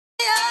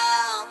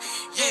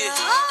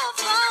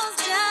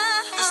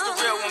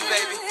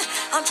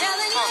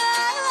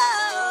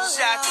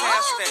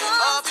Listen,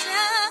 up,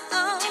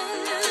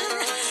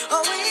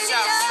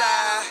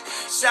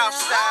 South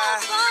side,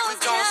 we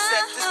gon'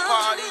 set this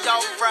party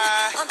off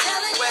right.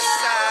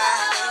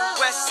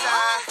 West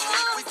side,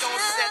 we gon'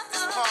 set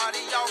this party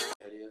off.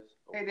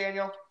 Hey,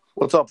 Daniel.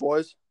 What's up,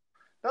 boys?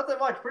 Nothing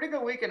much. Pretty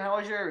good weekend. How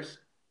was yours?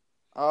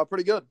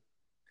 Pretty good.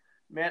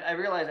 Man, I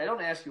realized I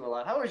don't ask you a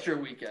lot. How was your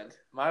weekend?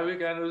 My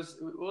weekend was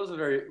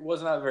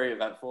not very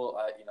eventful.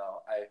 I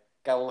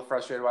got a little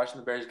frustrated watching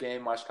the Bears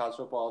game. Watched college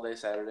football all day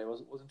Saturday.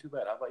 Wasn't too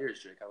bad. How about yours,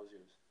 Jake? How was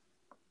yours?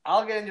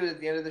 I'll get into it at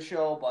the end of the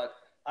show, but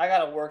I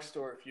got a work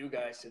story for you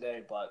guys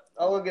today. But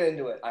I'll get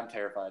into it. I'm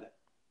terrified.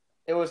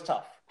 It was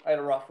tough. I had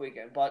a rough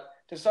weekend. But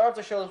to start off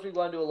the show, we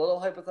want to do a little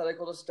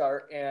hypothetical to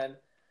start, and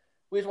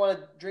we just want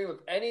to dream of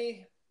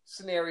any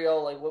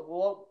scenario, like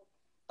what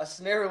a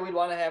scenario we'd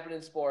want to happen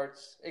in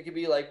sports. It could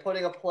be like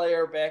putting a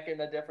player back in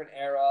a different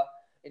era,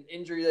 an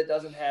injury that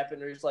doesn't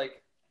happen, or just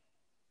like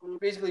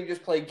basically you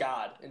just play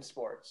God in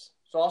sports.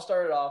 So I'll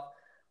start it off.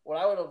 What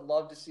I would have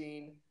loved to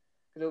seen,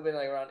 because it would have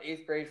been like around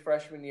 8th grade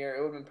freshman year,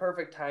 it would have been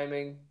perfect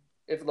timing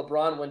if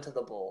LeBron went to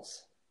the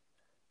Bulls.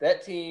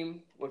 That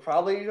team would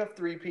probably have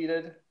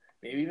three-peated,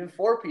 maybe even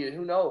four-peated,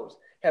 who knows.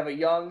 Have a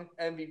young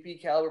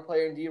MVP caliber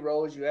player in D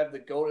Rose. You have the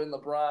GOAT in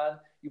LeBron.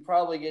 You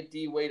probably get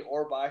D Wade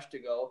or Bosh to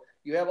go.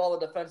 You have all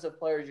the defensive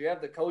players. You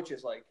have the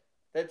coaches. Like,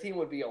 that team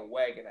would be a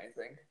wagon, I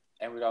think.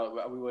 And we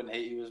wouldn't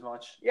hate you as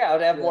much. Yeah, I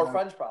would have more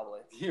friends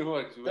probably. You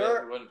would. We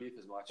wouldn't beef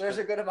as much. There's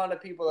a good amount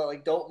of people that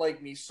like don't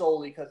like me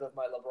solely because of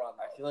my LeBron.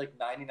 I feel like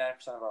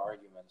 99% of our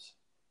arguments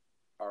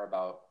are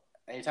about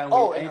anytime we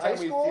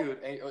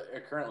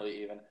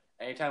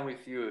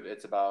feud,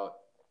 it's about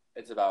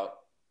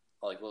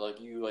like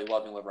you like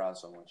loving LeBron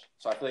so much.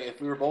 So I feel like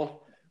if we were both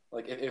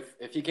like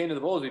if he came to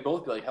the Bulls, we'd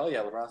both be like, hell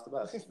yeah, LeBron's the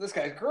best. This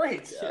guy's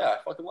great. Yeah,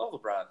 I fucking love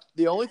LeBron.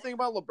 The only thing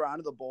about LeBron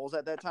to the Bulls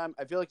at that time,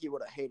 I feel like he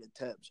would have hated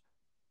Tibbs.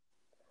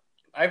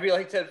 I feel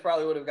like Ted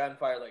probably would have gotten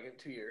fired like in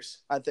 2 years.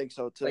 I think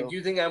so too. Like, do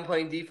you think I'm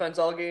playing defense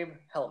all game?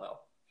 Hell no.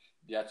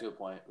 Yeah, that's a good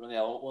point. When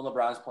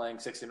LeBron's playing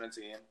 60 minutes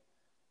a game.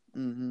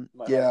 Mm-hmm.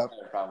 Yeah, I have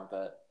a problem with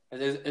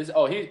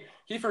that.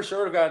 He for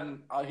sure would have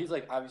gotten. He's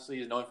like obviously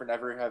he's known for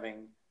never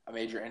having a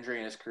major injury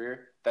in his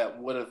career that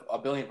would have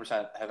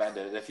 1,000,000,000% have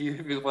ended if he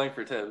was playing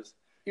for Tibbs.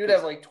 He would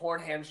have like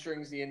torn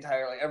hamstrings the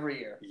entire every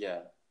year.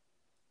 Yeah.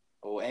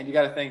 Oh, and you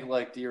got to think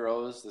like D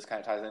Rose. This kind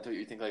of ties into it.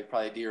 You think like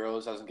probably D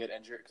Rose doesn't get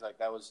injured because like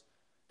that was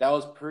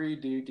pre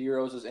D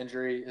Rose's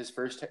injury, his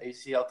first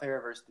ACL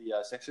tear versus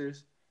the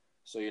Sixers.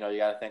 So you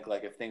got to think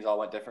like if things all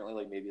went differently,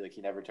 like maybe like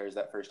he never tears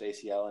that first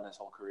ACL and his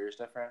whole career is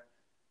different.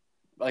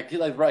 Like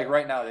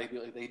right now, they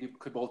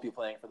could both be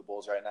playing for the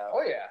Bulls right now.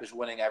 Oh yeah, just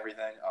winning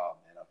everything. Oh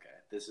man, okay.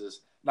 This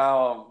is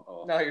now.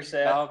 Now you're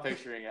sad. Now I'm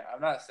picturing it.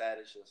 I'm not sad.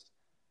 It's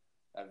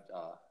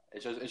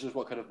just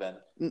what could have been.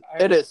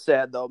 It is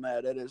sad though,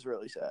 Matt. It is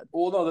really sad.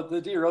 Well, no,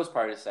 the D Rose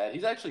part is sad.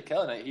 He's actually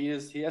killing it.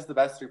 He has the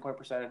best 3-point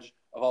percentage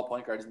of all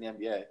point guards in the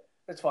NBA.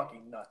 It's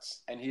fucking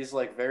nuts. And he's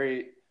like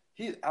I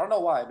don't know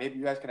why. Maybe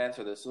you guys can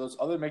answer this. So we're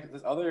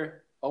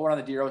on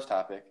the D Rose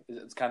topic.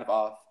 It's kind of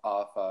off.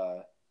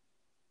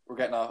 We're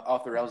getting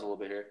off the rails a little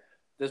bit here.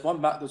 This one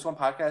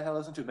podcast I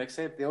listened to,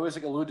 Mixtape, they always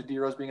like allude to D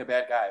Rose being a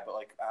bad guy, but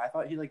like I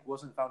thought he like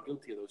wasn't found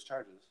guilty of those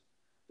charges.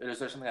 Is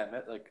there something I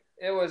meant? Like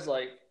it was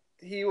like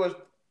he was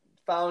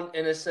found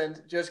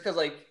innocent just because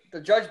like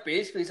the judge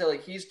basically said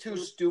like he's too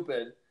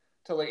stupid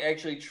to like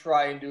actually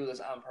try and do this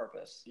on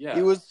purpose. Yeah,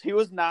 he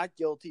was not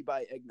guilty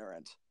by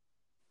ignorance.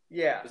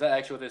 Yeah, is that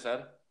actually what they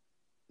said?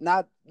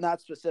 Not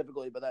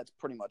specifically, but that's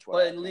pretty much what.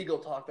 But in legal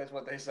talk, that's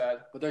what they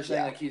said. But they're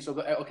saying like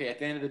okay. At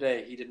the end of the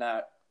day, he did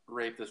not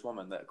rape this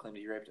woman that claimed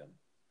he raped him,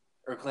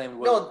 or claimed.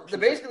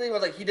 Basically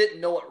was like he didn't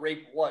know what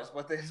rape was.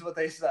 But this is what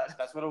they said.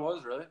 That's what it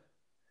was, really.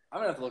 I'm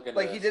gonna have to look into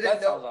like this. He didn't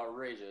that know. Sounds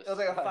outrageous. It was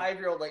like a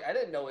 5-year-old. Like I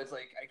didn't know. It's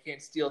like I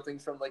can't steal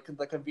things from like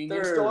the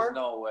convenience There's store.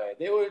 No way.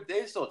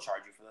 They still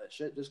charge you for that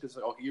shit just because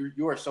like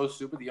you are so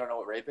stupid that you don't know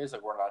what rape is.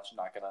 Like we're not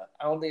gonna.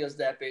 I don't think it was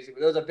that basic.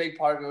 But there was a big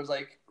part of it. It was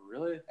like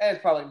really, and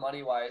it's probably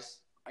money wise.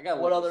 I got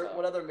what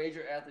other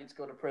major athletes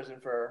go to prison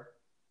for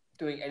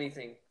doing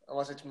anything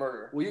unless it's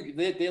murder? Well,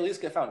 they at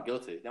least get found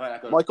guilty. They might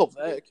not go. Michael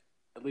Vick.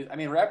 At least, I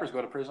mean, rappers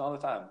go to prison all the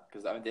time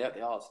because I mean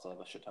they all still have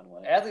a shit ton of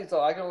money. Athletes,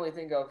 though, I can only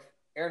think of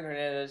Aaron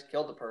Hernandez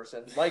killed a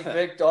person. Mike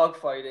Vick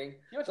dogfighting.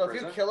 So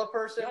if you kill a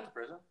person, he went to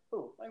prison.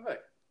 Who? Mike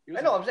Vick.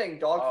 I know. I'm saying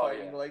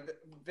dogfighting. Yeah. But like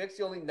Vick's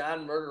the only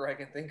non-murderer I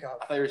can think of.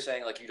 I thought you were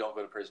saying like you don't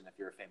go to prison if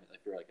you're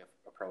like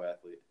a pro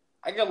athlete.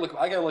 I gotta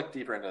look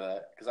deeper into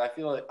that because I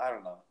feel like I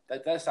don't know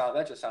that just sounds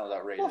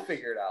outrageous. We'll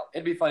figure it out.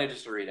 It'd be funny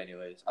just to read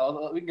anyways.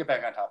 We can get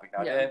back on topic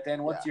now. Yeah.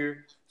 Dan, what's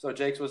your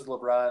Jake's was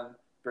LeBron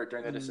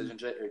during the decision?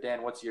 Or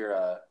Dan, what's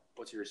your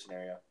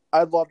scenario?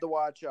 I'd love to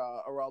watch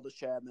Aroldis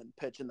Chapman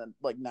pitch in the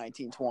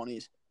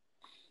 1920s.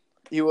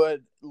 He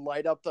would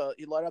light up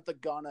the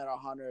gun at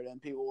 100, and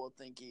people would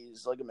think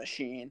he's like a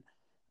machine.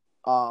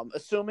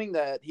 Assuming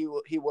that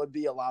he would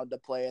be allowed to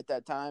play at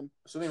that time.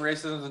 Assuming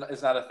racism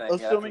is not a thing.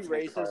 Assuming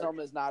racism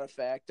is not a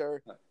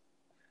factor.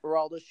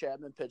 Aroldis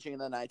Chapman pitching in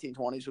the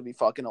 1920s would be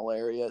fucking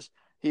hilarious.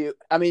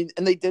 And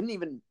they didn't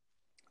even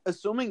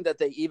assuming that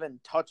they even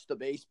touch the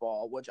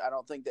baseball, which I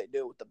don't think they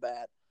do with the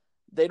bat,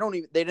 they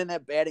didn't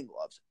have batting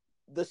gloves.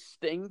 The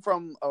sting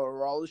from a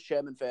Aroldis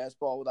Chapman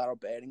fastball without a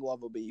batting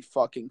glove would be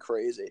fucking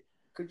crazy.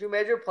 Could you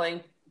imagine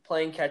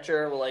playing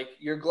catcher where, like,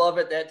 your glove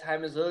at that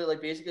time is literally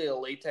like basically a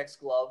latex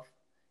glove,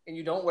 and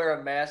you don't wear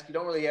a mask, you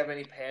don't really have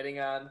any padding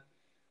on.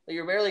 Like,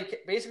 you're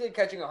basically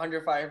catching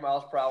 105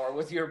 miles per hour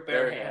with your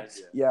bare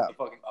hands. Yeah. The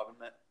fucking oven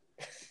mitt.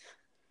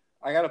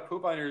 I got to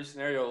poop on your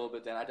scenario a little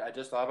bit, Dan. I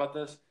just thought about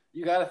this.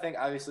 You got to think,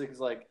 obviously, because,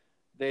 like,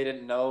 they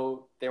didn't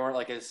know, they weren't,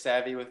 like, as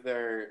savvy with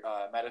their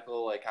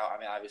medical, like,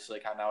 obviously,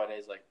 like, how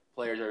nowadays, like,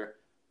 players are,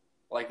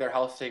 like, their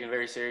health's taken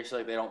very seriously.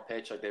 Like, they don't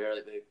pitch. Like, they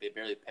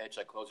barely pitch.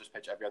 Like, closers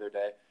pitch every other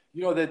day.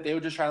 You know, that they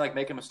would just try and, like,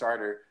 make him a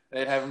starter.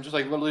 They'd have him just,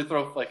 like, literally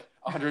throw, like,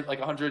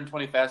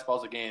 120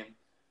 fastballs a game.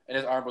 And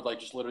his arm would, like,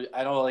 just literally –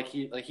 I don't know,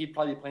 he'd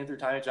probably be playing through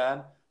Tommy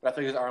John, but I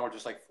think his arm would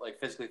just, like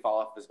physically fall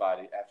off his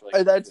body after,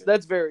 like –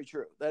 That's very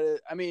true. That is,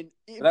 I mean,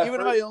 even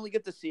if I only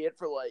get to see it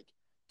for, like,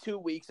 2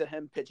 weeks of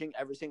him pitching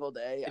every single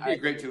day. It'd be a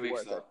great 2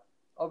 weeks, though.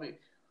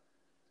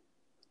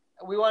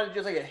 We wanted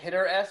just, like, a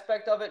hitter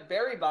aspect of it.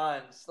 Barry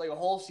Bonds, like, a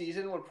whole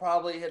season would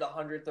probably hit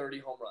 130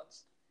 home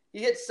runs. He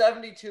hit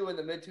 72 in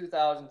the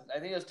mid-2000s. I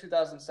think it was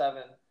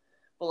 2007.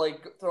 But,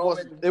 like,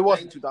 it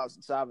wasn't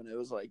 2007. It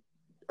was, like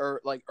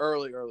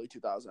early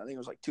 2000. I think it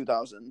was like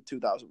 2000,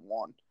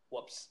 2001.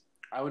 Whoops.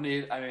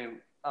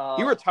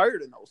 He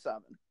retired in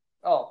 07.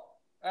 Oh,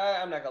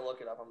 I'm not gonna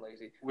look it up. I'm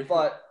lazy.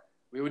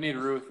 We would need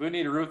Ruth. We would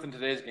need Ruth in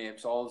today's game.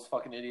 So all those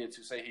fucking idiots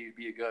who say he'd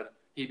be a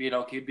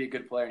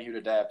good player and he would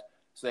adapt,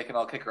 so they can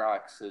all kick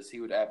rocks, because he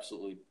would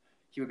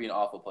be an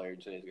awful player in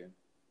today's game.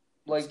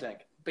 Like,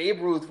 stink. Babe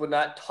Ruth would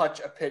not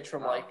touch a pitch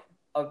from like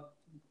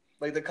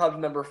the Cubs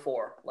number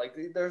 4. Like,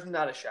 there's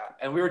not a shot.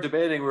 And we were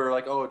debating. We were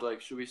like, oh,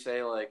 like, should we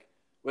say like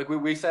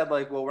we said,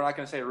 like, well, we're not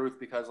going to say Ruth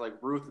because, like,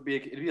 Ruth it'd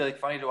be like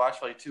funny to watch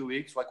for like 2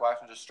 weeks, like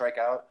watch him just strike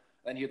out.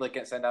 Then he'd, like,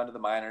 get sent down to the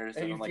minors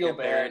and then, like, get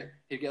buried.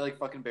 He'd get, like,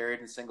 fucking buried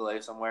in single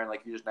A somewhere, and,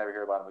 like, you just never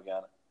hear about him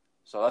again.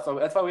 So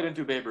that's why we didn't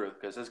do Babe Ruth,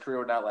 because his career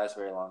would not last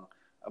very long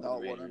up in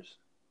the Rangers.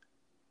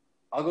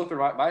 I'll go through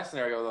my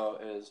scenario, though,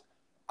 is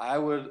I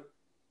would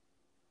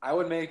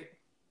make,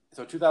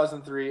 so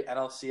 2003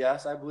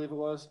 NLCS, I believe it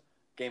was,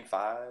 Game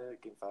 5.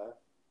 Game 5.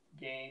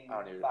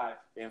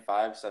 Game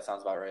 5, so that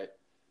sounds about right.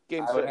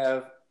 Game 6. I would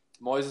have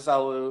Moises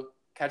Alou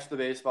catch the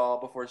baseball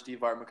before Steve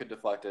Bartman could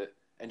deflect it,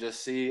 and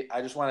just see.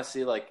 I just want to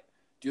see, like,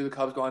 do the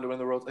Cubs go on to win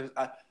the World Series?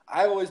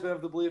 I've always been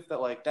of the belief that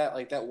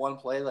that one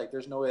play, like,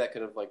 there's no way that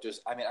could have, like,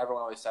 just. I mean,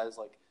 everyone always says,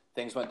 like,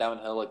 things went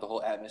downhill, like the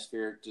whole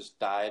atmosphere just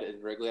died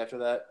in Wrigley after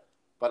that.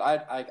 But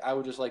I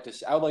would just like to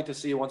see. I would like to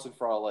see once and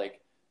for all, like,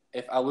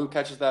 if Alou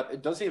catches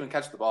that, does he even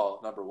catch the ball?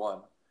 Number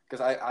one,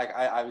 because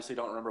I obviously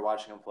don't remember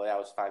watching him play. I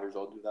was 5 years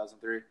old in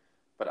 2003,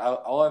 but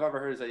all I've ever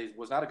heard is that he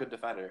was not a good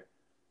defender.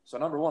 So,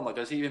 number one, like,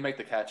 does he even make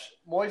the catch?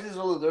 Moises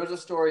Alou, there's a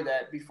story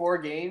that before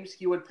games,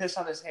 he would piss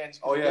on his hands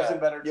because he was in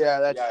better Yeah,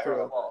 that's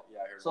true.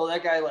 I heard so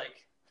that guy,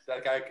 like...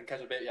 That guy can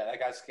catch a bit. Yeah, that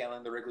guy's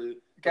scaling the Wrigley...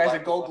 The guy's a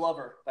gold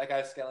glover. That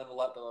guy's scaling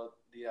the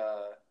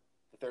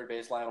third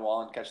baseline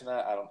wall and catching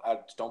that. I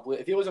just don't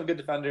believe... If he wasn't a good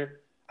defender...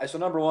 So,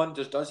 number one,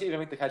 just does he even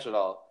make the catch at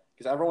all?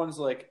 Because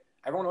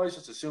everyone always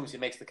just assumes he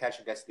makes the catch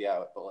and gets the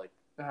out. But, like,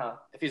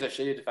 if he's a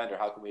shitty defender,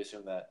 how can we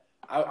assume that?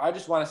 I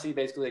just want to see,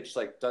 basically, just,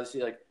 like, does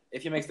he, like...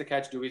 If he makes the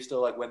catch, do we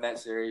still, like, win that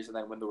series and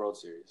then win the World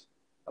Series?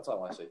 That's all I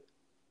want to see.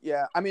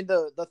 Yeah, I mean,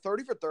 the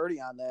 30 for 30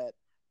 on that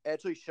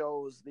actually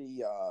shows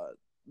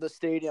the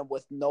stadium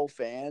with no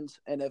fans,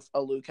 and if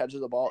Alou catches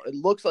the ball, it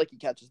looks like he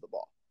catches the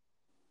ball.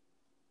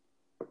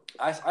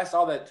 I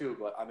saw that too,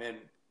 but I mean,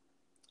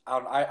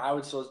 I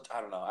would still, I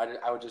don't know.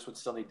 I would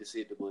still need to see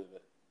it to believe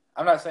it.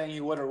 I'm not saying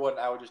he would or wouldn't.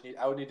 I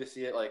would need to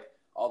see it, like,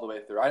 all the way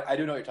through. I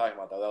do know what you're talking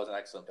about, though. That was an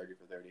excellent 30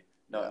 for 30.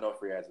 No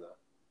free ads, though.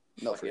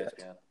 No free ads.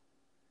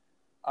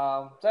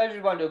 So I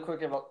just want to do a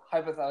quick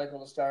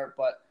hypothetical to start,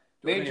 but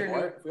if we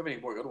have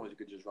any more good ones, you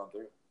could just run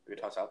through. We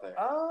could toss out there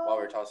while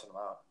we're tossing them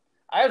out.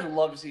 I would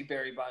love to see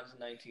Barry Bonds in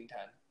 1910.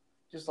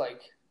 Just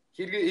like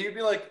he'd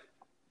be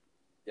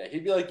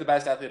like the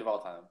best athlete of all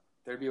time.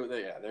 There'd be a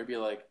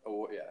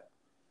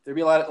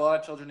lot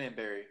of children named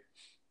Barry.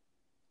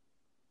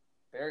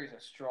 Barry's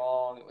a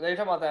strong. They're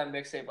talking about that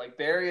mixtape. Like,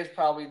 Barry is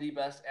probably the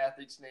best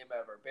athlete's name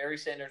ever. Barry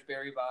Sanders,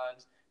 Barry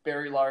Bonds,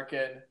 Barry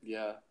Larkin.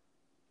 Yeah.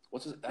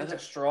 What's his? That's a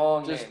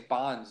strong just name.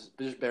 Bonds.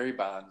 Just Barry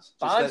Bonds.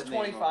 Bonds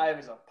 25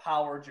 is a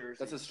power jersey.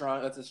 That's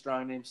a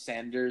strong name.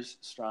 Sanders,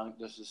 strong.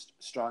 Just a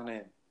strong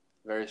name.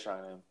 Very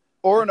strong name.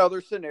 Or another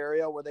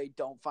scenario where they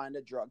don't find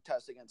a drug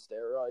test against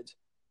steroids.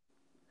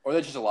 Or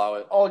they just allow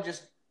it. Oh,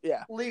 just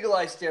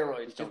legalize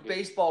steroids. Just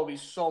baseball would be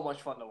so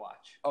much fun to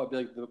watch. Oh, it'd be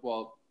like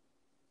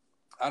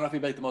I don't know if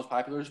it'd be like the most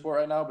popular sport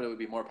right now, but it would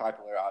be more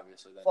popular,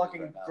 obviously. Than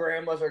fucking right now.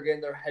 grandmas are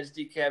getting their heads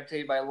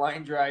decapitated by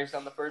line drives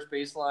on the first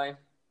baseline.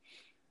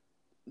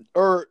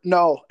 Or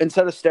no,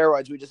 instead of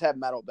steroids, we just have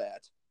metal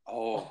bats.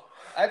 Oh,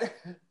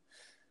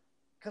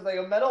 because like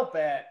a metal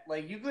bat,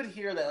 like, you could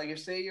hear that. Like, if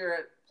say you're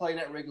playing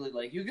at Wrigley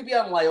Lake. You could be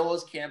on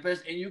Loyola's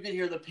campus and you could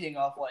hear the ping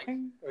off like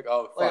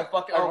oh, fuck. like a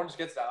fucking Everyone just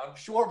gets down.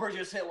 Schwarber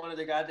just hit one of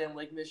the goddamn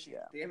Lake Michigan.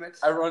 Yeah. Damn it.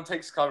 Everyone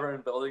takes cover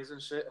in buildings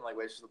and shit and like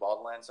waits for the ball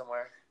to land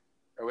somewhere.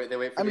 Or they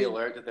wait for the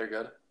alert that they're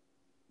good.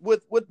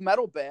 With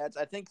metal bats,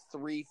 I think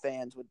 3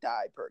 fans would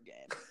die per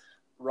game.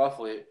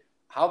 Roughly.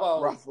 How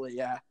about Roughly,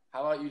 yeah.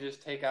 How about you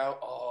just take out?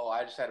 Oh,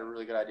 I just had a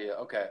really good idea.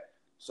 Okay,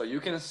 so you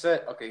can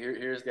sit. Okay,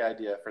 here's the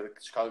idea for the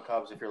Chicago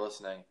Cubs. If you're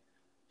listening,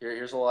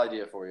 here's a little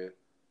idea for you.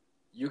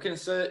 You can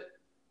sit.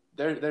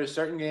 There's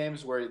certain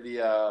games where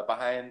the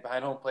behind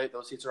home plate,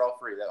 those seats are all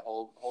free. That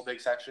whole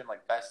big section,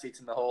 like best seats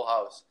in the whole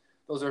house,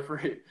 those are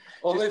free.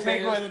 Only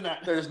thing is,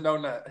 there's no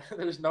net.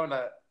 There's no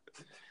net.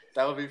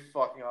 That would be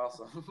fucking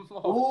awesome.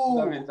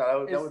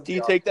 Do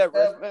you take that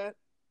risk, man?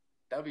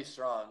 That would be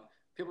strong.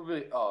 People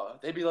would be,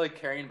 they'd be like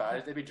carrying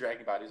bodies. They'd be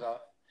dragging bodies off.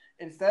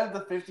 Instead of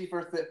the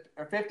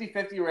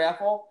 50-50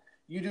 raffle,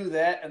 you do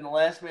that, and the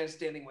last man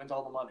standing wins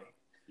all the money.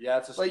 Yeah,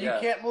 it's just. But you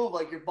can't move.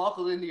 Like, you're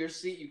buckled into your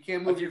seat. You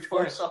can't move your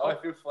torso. Oh, if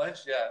you flinch,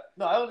 yeah.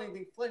 No, I don't even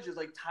think flinch. Just,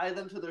 like, tie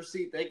them to their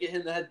seat. They get hit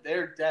in the head.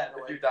 They're dead.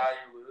 If you die,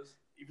 you lose.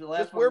 If you're the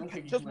last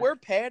Just wear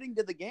padding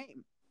to the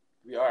game.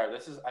 We are.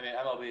 This is,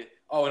 MLB.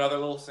 Oh, another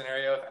little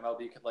scenario. If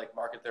MLB could like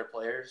market their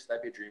players,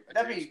 that'd be a dream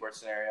sports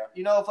scenario.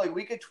 You know, if like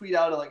we could tweet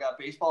out like a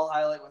baseball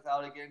highlight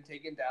without it getting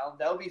taken down,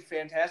 that would be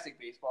fantastic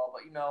baseball.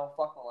 But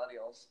fuck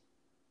millennials.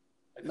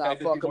 Nah,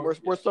 fuck them.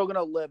 We're still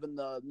gonna live in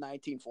the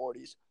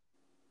 1940s.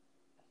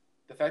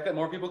 The fact that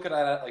more people could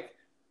I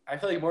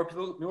feel like more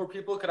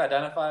people could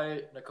identify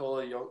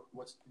Nikola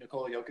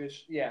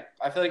Jokic. Yeah,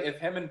 I feel like if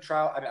him and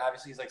Trout,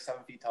 obviously he's like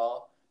 7 feet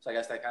tall, so I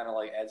guess that kind of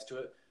like adds to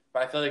it.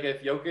 But I feel like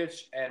if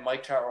Jokic and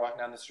Mike Trout were walking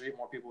down the street,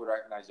 more people would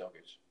recognize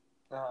Jokic.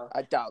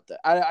 I doubt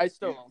that. I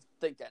still don't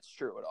think that's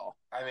true at all.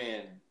 I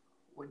mean,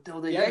 the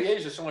NBA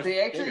is just so much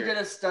They actually bigger. did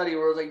a study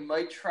where it was like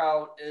Mike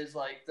Trout is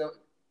like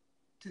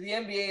to the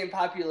NBA in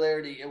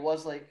popularity. It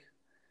was like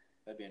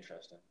that'd be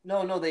interesting.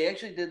 No, they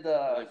actually did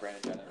the like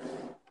Brandon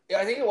Jennings. Yeah,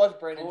 I think it was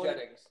Brandon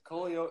Jennings.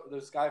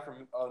 This guy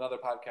from another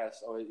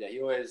podcast.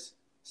 He always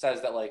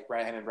says that like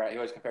he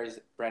always compares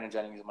Brandon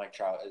Jennings and Mike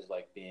Trout as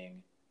like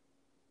being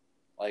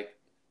like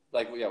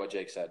what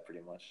Jake said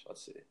pretty much.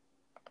 Let's see.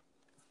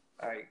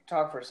 All right,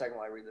 talk for a second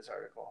while I read this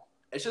article.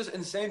 It's just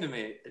insane to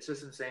me.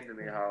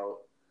 How,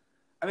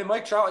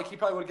 Mike Trout, like he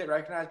probably would get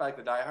recognized by like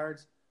the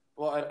diehards.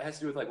 Well, it has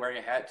to do with like wearing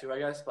a hat too, I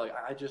guess. But like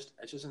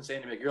it's just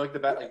insane to me. You're like the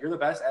best, you're the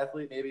best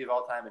athlete maybe of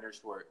all time in your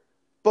sport.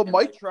 But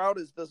Mike Trout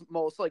is the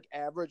most like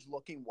average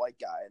looking white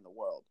guy in the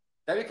world.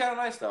 That'd be kind of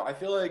nice though. I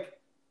feel like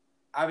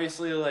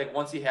obviously like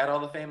once he had all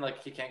the fame,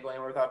 like he can't go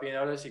anywhere without being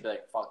noticed. He'd be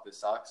like, "Fuck, this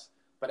sucks."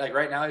 But like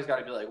right now, he's got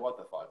to be like, "What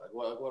the fuck? Like,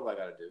 what do I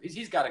got to do?"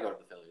 He's got to go to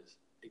the Phillies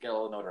to get a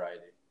little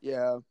notoriety.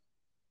 Yeah,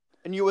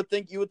 and you would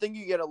think you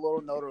get a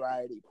little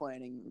notoriety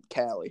playing in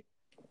Cali.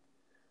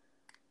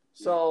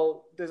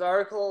 So this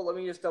article, let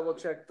me just double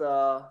check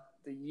the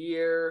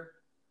year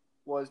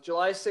was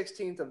July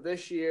 16th of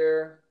this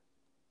year,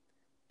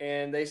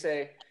 and they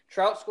say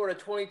Trout scored a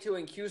 22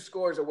 in Q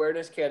Scores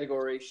awareness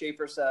category.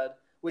 Schaefer said,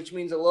 which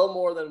means a little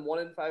more than 1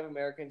 in 5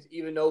 Americans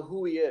even know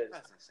who he is.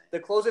 That's insane. The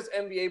closest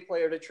NBA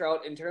player to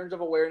Trout in terms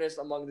of awareness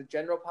among the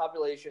general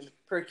population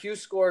per Q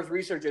Scores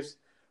researches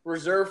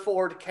reserve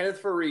forward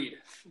Kenneth Faried.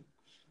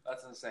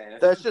 That's insane.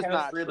 That's just Kenneth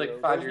not Faried, true. like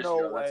 5 There's years no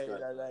ago. That's way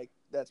good.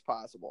 that's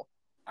possible.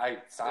 I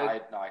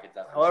could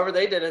definitely. However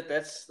they did it,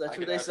 that's I what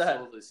could they said.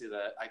 absolutely see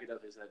that. I could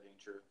definitely see that being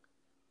true.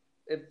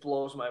 It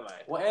blows my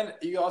mind. Well, and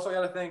you also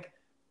got to think,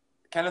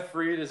 Kenneth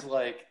Faried is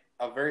like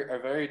a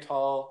very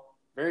tall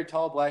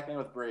black man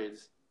with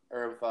braids,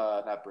 or with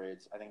not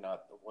braids. I think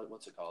not.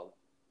 What's it called?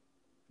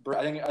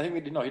 I think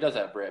we no. He does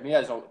have braids. You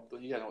guys know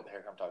what the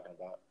haircut I'm talking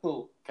about.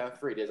 Who? Kenneth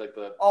Faried. He has like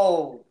the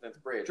that's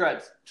braids.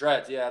 Dreads.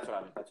 Dreads. Yeah, that's what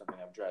I mean. That's something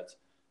of dreads.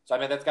 So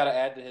that's got to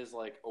add to his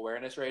like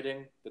awareness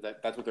rating.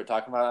 That's what they're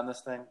talking about on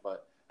this thing.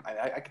 But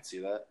I could see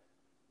that.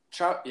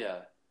 Trout. Yeah.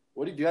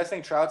 What do you guys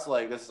think? Trout's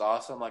like, this is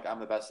awesome. Like I'm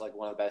the best, like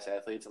one of the best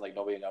athletes, and like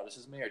nobody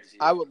notices me. Or does he?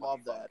 I would love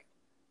that.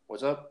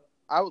 What's up?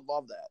 I would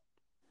love that.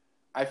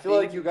 I feel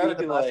like you got to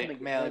the be best in like,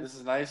 the man, game. like, this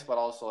is nice, but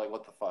also like,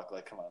 what the fuck?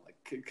 Like, come on,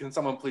 like, can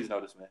someone please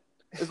notice me?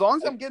 As long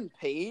as I'm getting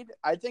paid,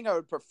 I think I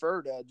would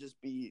prefer to just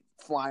be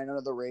flying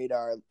under the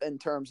radar in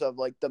terms of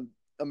like the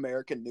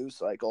American news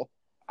cycle.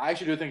 I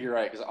actually do think you're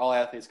right because all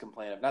athletes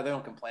complain. Not they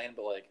don't complain,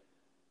 but like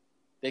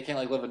they can't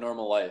like live a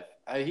normal life.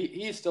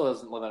 He still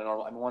doesn't live in a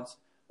normal.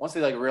 Once they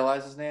like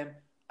realize his name,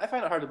 I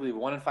find it hard to believe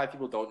 1 in 5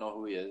 people don't know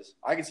who he is.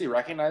 I can see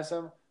recognize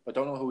him, but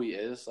don't know who he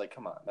is. Like,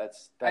 come on,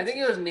 that's I think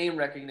it was name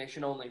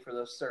recognition only for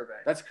this survey.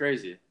 That's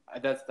crazy.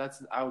 That's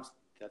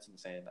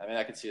insane.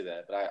 I could see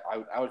that, but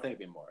I would think it'd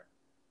be more.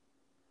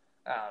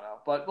 I don't know,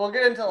 but we'll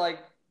get into like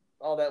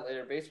all that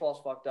later.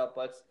 Baseball's fucked up,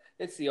 but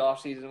it's the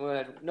off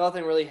season.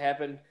 Nothing really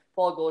happened.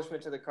 Paul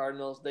Goldschmidt to the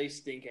Cardinals. They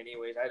stink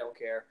anyways. I don't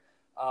care.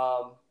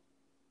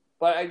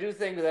 But I do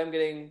think them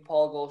getting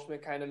Paul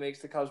Goldschmidt kind of makes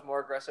the Cubs more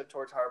aggressive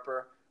towards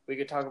Harper. We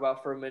could talk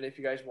about for a minute if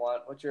you guys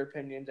want. What's your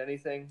opinions?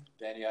 Anything?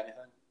 Dan, you got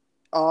anything?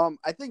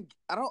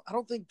 I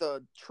don't think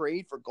the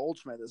trade for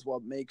Goldschmidt is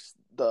what makes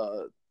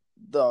the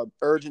the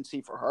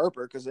urgency for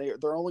Harper because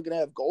they're only going to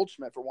have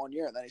Goldschmidt for 1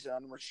 year, and then he's an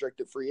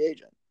unrestricted free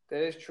agent.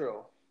 That is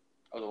true.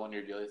 Oh, the 1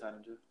 year deal he signed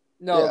him to?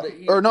 No, Yeah. the,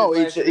 he, or no,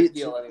 his last year's it's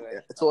deal anyway.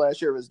 It's the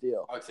last year of his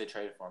deal. I would say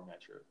traded for him. Yeah,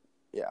 true.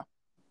 Yeah.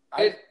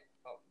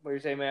 What are you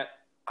saying, Matt?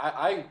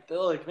 I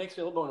feel like it makes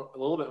me a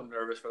little bit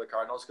nervous for the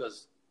Cardinals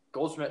because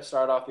Goldschmidt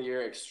started off the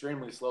year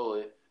extremely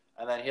slowly,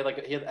 and then he had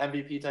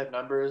MVP type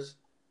numbers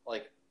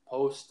like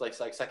post like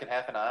second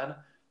half and on,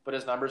 but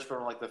his numbers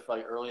from like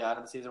early on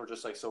in the season were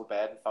just like so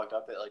bad and fucked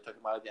up that like took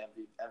him out of the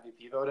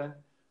MVP voting.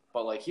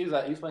 But like he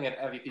was playing at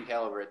MVP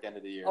caliber at the end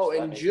of the year. Oh,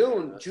 so in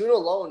June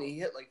alone, he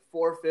hit like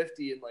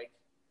 450 and like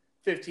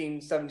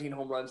 15, 17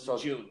 home runs in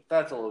June.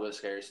 That's a little bit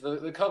scary. So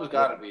the Cubs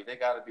gotta be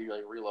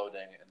like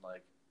reloading and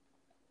like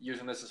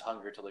using this as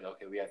hunger to like,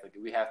 okay, we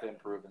have to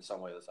improve in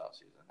some way this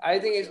offseason. I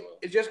think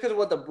it's just because of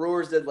what the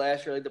Brewers did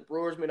last year. Like the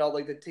Brewers made all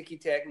like the ticky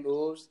tack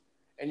moves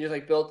and just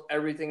like built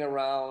everything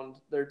around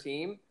their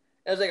team.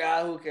 And it's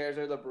like, who cares?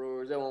 They're the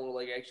Brewers. They won't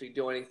like actually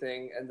do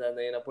anything, and then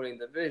they end up winning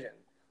the division.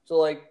 So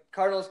like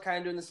Cardinals kind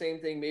of doing the same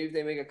thing. Maybe if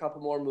they make a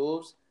couple more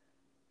moves,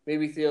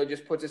 maybe Theo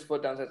just puts his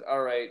foot down and says,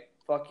 "All right,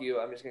 fuck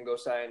you. I'm just gonna go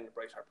sign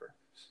Bryce Harper."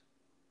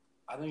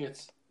 I think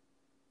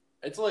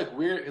it's like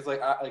weird because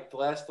like the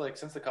last like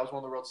since the Cubs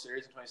won the World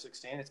Series in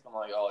 2016, it's been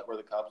like we're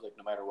the Cubs, like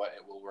no matter what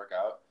it will work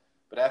out.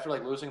 But after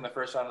like losing in the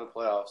first round of the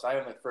playoffs, not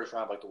even the first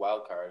round, like the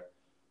wild card,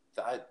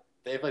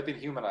 they've like been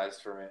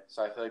humanized for me.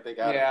 So I feel like they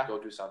gotta go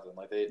do something.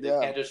 Like they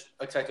can't just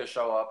expect to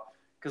show up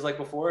because like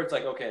before it's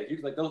like okay,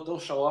 they'll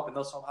show up and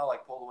they'll somehow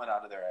like pull the win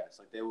out of their ass.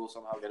 Like they will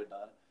somehow get it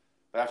done.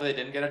 But after they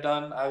didn't get it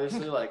done,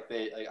 obviously I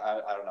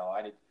don't know.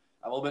 I'm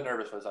a little bit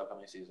nervous for this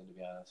upcoming season, to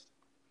be honest.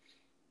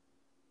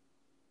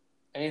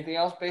 Anything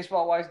else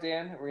baseball-wise,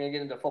 Dan? We're gonna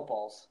get into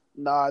footballs.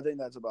 No, I think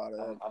that's about it.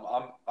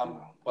 I'm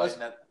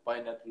biting at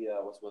the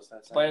what's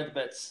that saying? Biting at the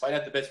bits. Biting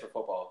at the bits for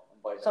football.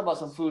 Let's talk about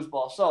some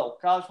foosball. So,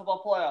 college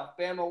football playoff: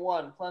 Bama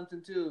 1,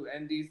 Clemson 2,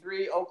 ND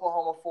 3,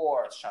 Oklahoma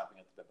 4. It's chomping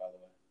at the bit, by the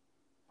way.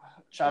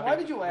 So why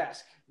did you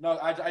ask? No,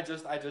 I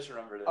just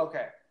remembered it.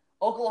 Okay,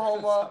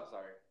 Oklahoma. I'm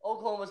sorry.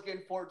 Oklahoma's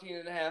getting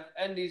 14.5.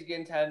 ND's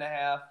getting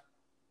 10.5.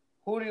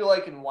 Who do you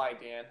like and why,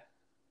 Dan?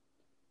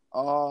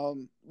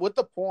 With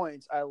the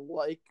points, I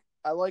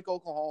like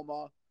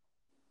Oklahoma,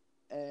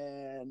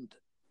 and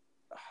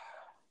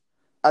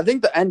I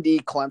think the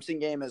ND Clemson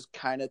game is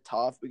kind of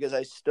tough because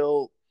I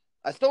still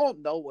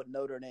don't know what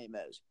Notre Dame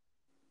is.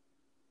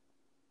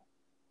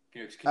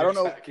 Can you expound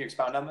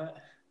on that?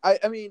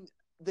 I mean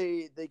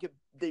they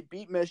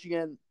beat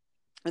Michigan,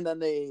 and then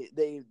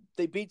they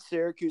beat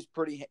Syracuse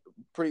pretty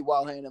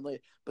well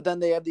handedly, but then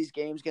they have these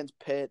games against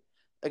Pitt,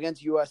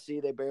 against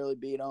USC, they barely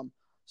beat them.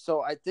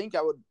 So I think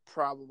I would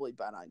probably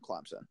bet on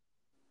Clemson.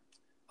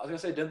 I was gonna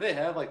say, did they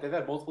have they've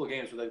had multiple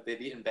games where they've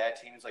beaten bad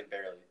teams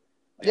barely?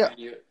 Yeah.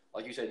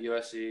 Like you said,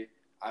 USC.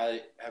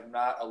 I am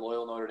not a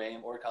loyal Notre Dame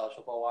or college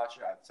football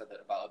watcher. I've said that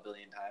about a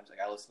billion times. Like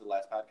I listened to the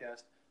last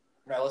podcast.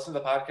 When I listened to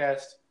the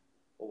podcast,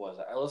 what was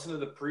it? I listened to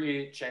the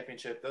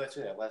pre-championship.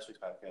 Last week's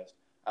podcast.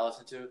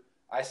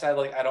 I said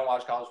I don't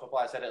watch college football.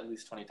 I said it at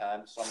least 20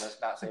 times, so I'm gonna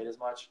not say it as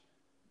much.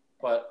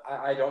 But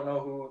I don't know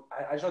who.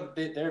 I just know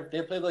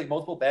they played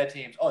multiple bad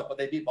teams. Oh, but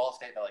they beat Ball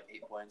State by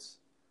 8 points.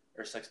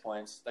 Or 6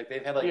 points.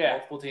 They've had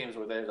multiple teams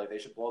where they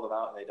should blow them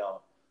out and they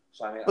don't.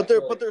 So I mean,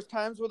 but there's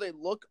times where they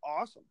look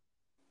awesome.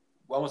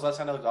 When was the last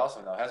time they looked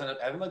awesome though?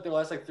 Haven't their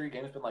last 3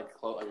 games been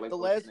close? But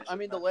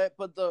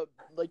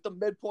the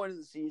midpoint of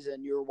the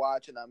season, you're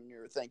watching them and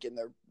you're thinking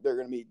they're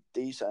going to be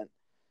decent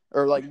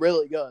or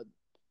really good.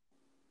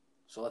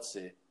 So let's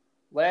see.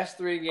 Last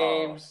 3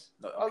 games.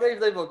 Okay.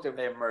 They've looked good.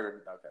 They've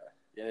murdered. Okay,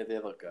 yeah, they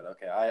look good.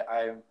 Okay,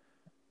 I'm.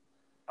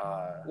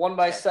 1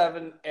 by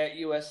 7 at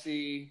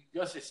USC.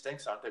 USC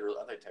stinks, aren't they?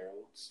 Are they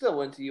terrible? Still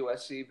went to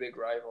USC, big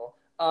rival.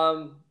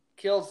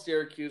 Killed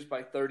Syracuse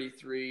by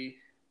 33.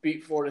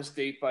 Beat Florida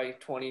State by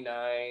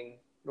 29.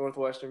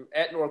 Northwestern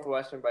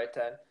by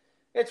 10.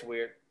 It's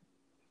weird.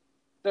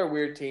 They're a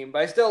weird team,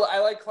 but I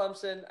like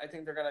Clemson. I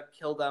think they're gonna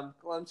kill them.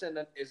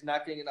 Clemson is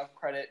not getting enough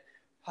credit.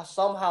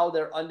 Somehow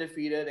they're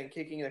undefeated and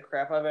kicking the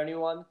crap out of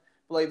anyone.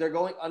 But they're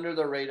going under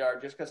the radar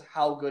just because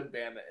how good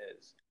Bama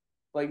is.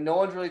 No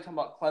one's really talking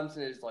about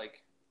Clemson is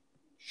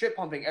shit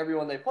pumping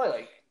everyone they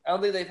play. I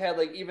don't think they've had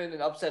even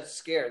an upset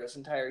scare this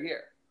entire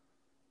year.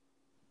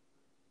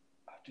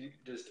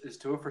 Is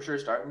Tua for sure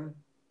starting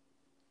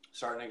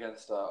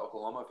against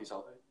Oklahoma if he's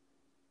healthy?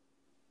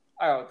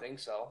 I don't think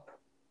so.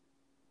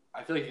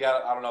 I feel like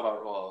I don't know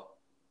about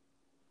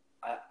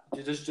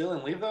does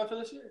Jalen leave though after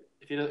this year?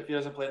 If he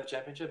doesn't play in the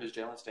championship, is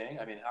Jalen staying?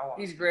 I mean, how long?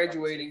 He's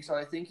graduating, so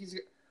I think he's.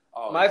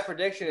 My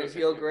prediction is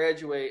he'll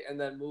graduate and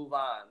then move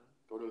on.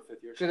 Go to a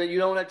 5th year. So that you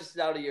don't have to sit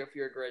out a year if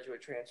you're a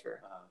graduate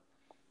transfer.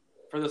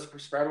 For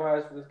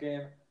spread-wise for this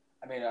game,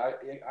 I mean,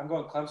 I'm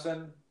going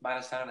Clemson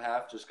minus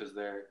 10.5 just because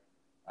they're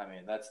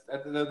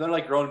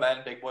grown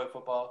men, big boy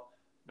football.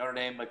 Notre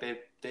Dame,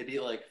 they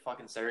beat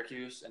fucking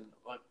Syracuse and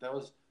that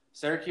was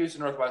Syracuse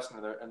and Northwestern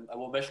and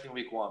Michigan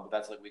week 1, but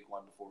that's week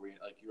 1 before we you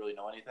really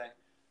know anything.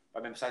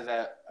 I mean, besides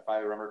that, if I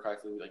remember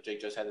correctly, Jake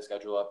just had the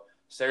schedule up.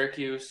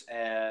 Syracuse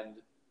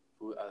and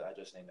who I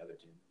just named the other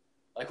team.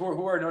 Like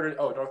who are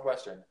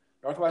Northwestern.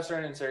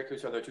 Northwestern and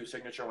Syracuse are their two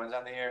signature wins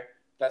on the year.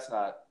 That's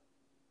not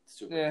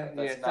super.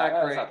 That's it's not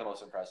great. That's not the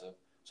most impressive.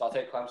 So I'll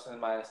take Clemson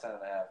minus 10.5,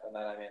 and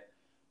then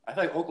I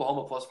feel like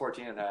Oklahoma plus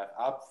 14.5.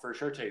 I'll for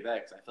sure take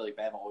that because I feel like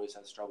Bama always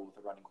has trouble with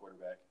a running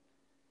quarterback.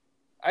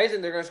 I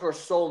think they're going to score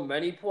so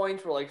many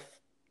points. Where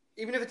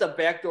even if it's a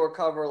backdoor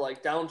cover,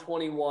 like down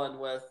 21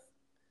 with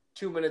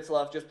 2 minutes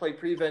left, just play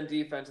prevent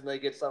defense and they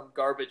get some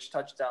garbage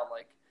touchdown.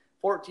 Like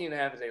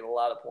 14.5 is a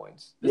lot of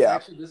points.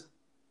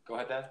 Go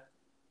ahead, Dan.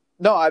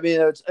 No, I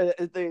mean it's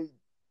the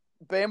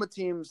Bama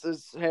teams.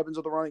 This happens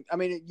with the running. I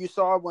mean, you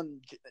saw when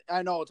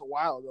I know it's a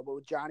while ago, but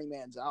with Johnny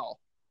Manziel,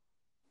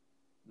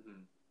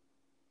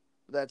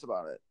 that's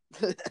about it.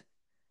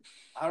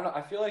 I don't know.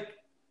 I feel like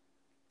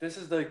this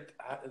is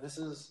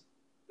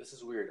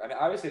weird. I mean,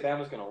 obviously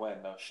Bama's going to win,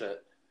 no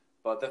shit.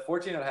 But the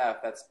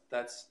 14.5,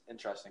 that's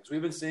interesting. Because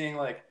we've been seeing,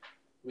 like,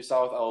 we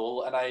saw with a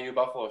little NIU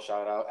Buffalo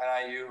shout out.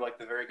 NIU, like,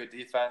 the very good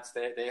defense,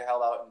 they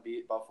held out and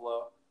beat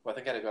Buffalo. Who I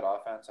think had a good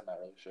offense. I'm not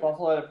really sure.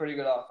 Buffalo had a pretty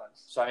good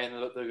offense. So, I mean,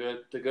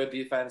 the good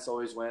defense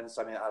always wins.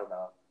 So, I mean, I don't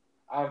know.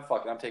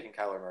 I'm taking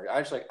Kyler Murray. I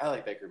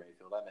like Baker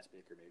Mayfield. I miss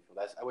Baker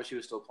Mayfield. I wish he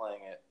was still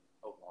playing at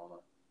Oklahoma.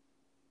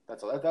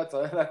 That's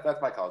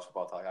my college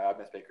football talk. I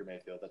miss Baker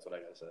Mayfield. That's what I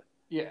gotta say.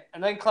 Yeah,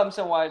 and then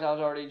Clemson-wise, I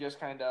was already just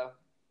kind of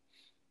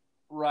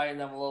riding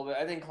them a little bit.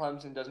 I think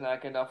Clemson does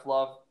not get enough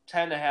love.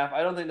 10.5.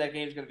 I don't think that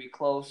game's going to be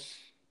close.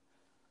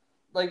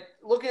 Like,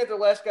 looking at their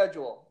last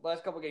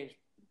couple games,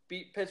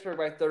 beat Pittsburgh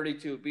by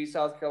 32, beat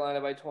South Carolina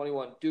by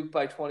 21, Duke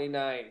by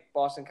 29,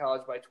 Boston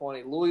College by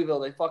 20, Louisville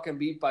they fucking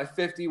beat by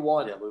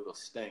 51. Yeah, Louisville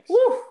stinks.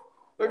 Woo!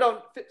 Or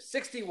no,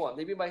 61.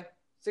 They beat by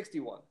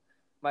 61.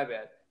 My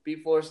bad.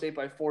 Beat Florida State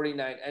by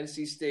 49,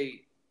 NC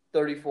State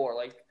 34.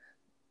 Like,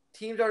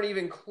 teams aren't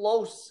even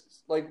close,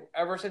 like,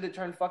 ever since it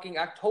turned fucking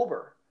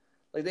October.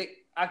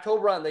 Like,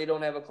 October on, they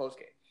don't have a close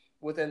game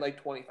within,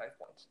 like, 25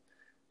 points.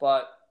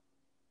 But,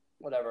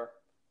 whatever.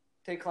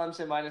 Take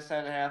Clemson minus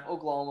 10.5,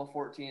 Oklahoma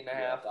 14.5.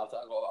 Yeah,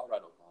 I'll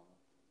ride Oklahoma.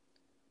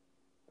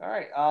 All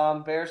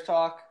right, Bears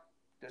talk.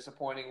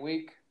 Disappointing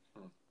week.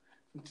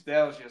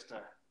 That was a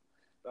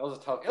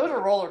tough. It was a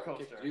roller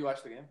coaster. Did you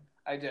watch the game?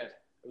 I did.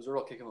 It was a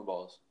real kick in the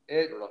balls.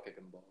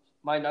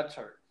 My nuts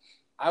hurt.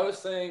 I was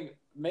saying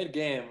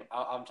mid-game,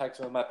 I'm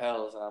texting with my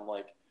pals, and I'm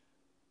like,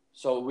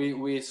 so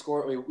we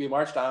score, we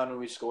march down and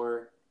we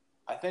score.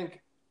 I think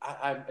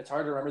it's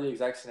hard to remember the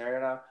exact scenario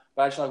now,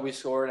 but actually like we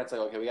scored, and it's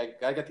like, okay, we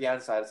gotta get the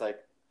onside. It's like,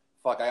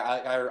 fuck,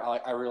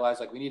 I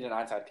realized like we need an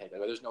onside kick. Like,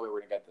 there's no way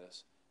we're gonna get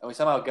this, and we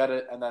somehow get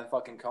it, and then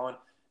fucking Cohen.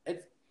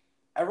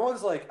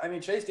 Everyone's like, I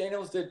mean, Chase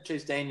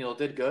Daniel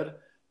did good.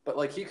 But,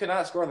 like, he could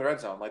not score in the red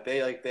zone. Like, they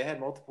had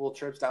multiple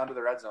trips down to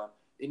the red zone.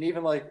 And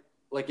even, like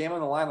game on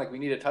the line, like, we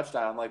need a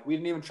touchdown. Like, we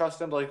didn't even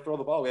trust him to, like, throw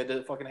the ball. We had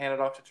to fucking hand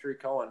it off to Tariq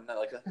Cohen and,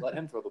 like, let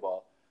him throw the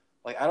ball.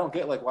 Like, I don't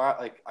get, like, why.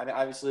 Like, I mean,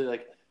 obviously,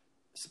 like,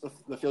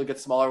 the field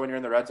gets smaller when you're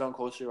in the red zone,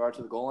 closer you are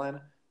to the goal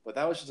line. But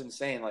that was just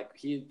insane. Like,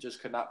 he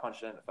just could not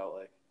punch it in, it felt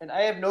like. And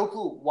I have no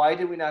clue. Why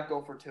did we not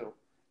go for two?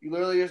 You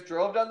literally just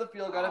drove down the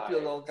field, got a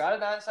field goal, got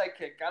an onside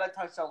kick, got a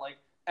touchdown. Like,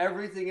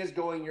 everything is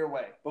going your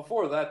way.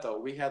 Before that, though,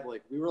 we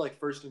were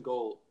first and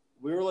goal.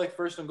 We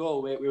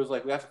was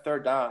like, we have to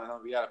third down, and then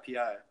we got a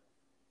PI.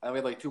 And we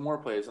had like two more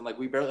plays, and like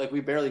we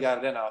barely got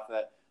it in off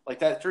that. Like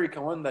that Tariq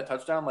Cohen, that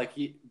touchdown, like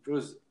it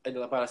was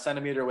about a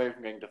centimeter away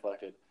from getting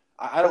deflected.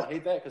 I don't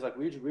hate that because like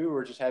we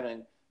were just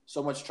having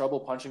so much trouble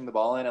punching the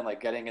ball in and like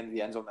getting into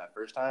the end zone that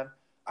first time.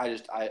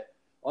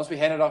 Once we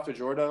hand it off to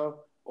Jordo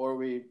or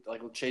we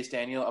like Chase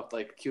Daniel up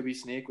like QB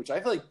sneak, which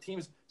I feel like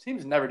teams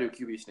never do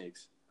QB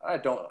sneaks. I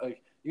don't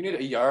like. You need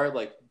a yard,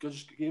 like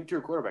just give it to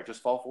your quarterback.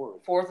 Just fall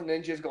forward. 4th and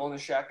inches, go in the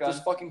shotgun.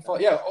 Just fucking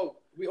fall. Yeah. Oh,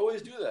 we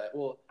always do that.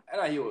 Well,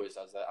 NIU always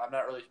does that. I'm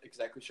not really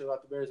exactly sure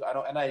about the Bears. I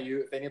know NIU,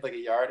 if they need like a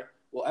yard,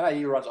 well,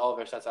 NIU runs all of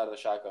their sets out of the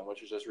shotgun,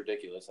 which is just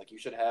ridiculous. Like you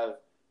should have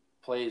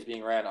plays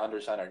being ran under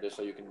center just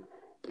so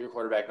your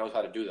quarterback knows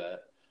how to do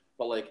that.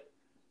 But like,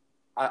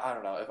 I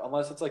don't know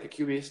unless it's like a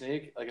QB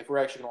sneak. Like if we're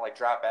actually gonna like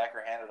drop back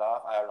or hand it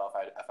off, I don't know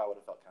if I would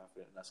have felt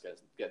confident in us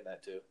getting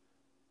that too.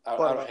 I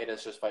don't hate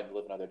us just fighting to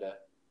live another day.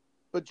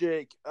 But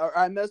Jake,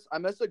 I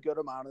missed a good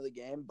amount of the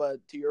game. But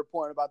to your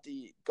point about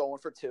the going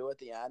for two at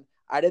the end,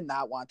 I did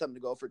not want them to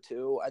go for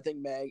two. I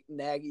think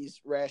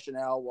Nagy's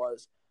rationale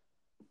was,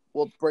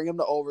 we'll bring them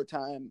to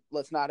overtime.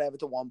 Let's not have it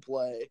to one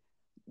play.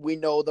 We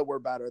know that we're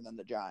better than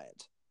the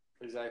Giants.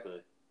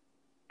 Exactly.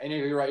 And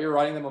you're right. You're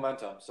riding the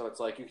momentum. So it's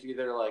like you can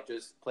either like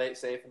just play it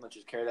safe and let's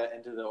just carry that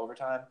into the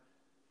overtime.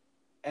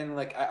 And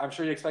like I'm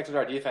sure you expected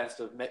our defense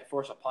to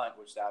force a punt,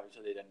 which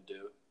obviously they didn't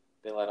do.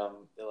 They let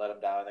them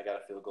down. They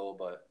got a field goal,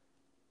 but.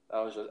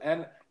 That was just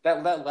and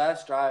that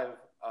last drive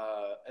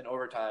in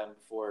overtime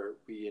before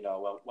we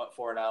went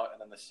 4 and out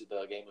and then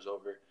the game was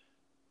over.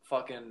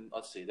 Fucking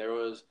let's see, there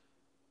was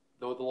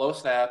the low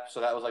snap, so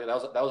that was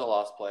a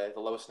lost play. The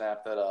low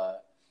snap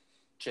that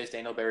Chase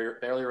Daniel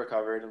barely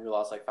recovered and we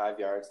lost like 5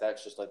 yards.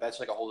 That's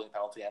like a holding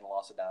penalty and a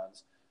loss of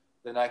downs.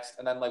 The next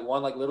and then like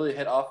one like literally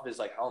hit off of his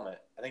like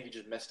helmet. I think he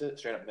just missed it,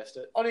 straight up missed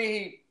it. Oh,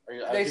 they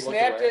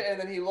snapped it and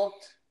then he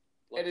looked.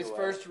 at his away.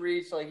 first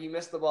reach, like he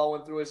missed the ball,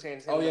 went through his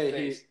hands. Hit Oh him in yeah, the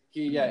face.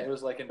 it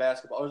was like in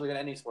basketball. It was like in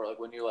any sport, like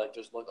when you like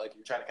just look like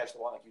you're trying to catch the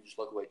ball, like you just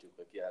look away too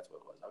quick. Yeah, that's what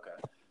it was.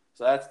 Okay,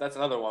 so that's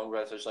another one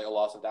where it's just like a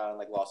loss of down,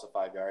 like loss of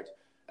 5 yards,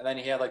 and then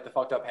he had like the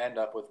fucked up hand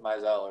up with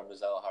Mizell,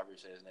 however you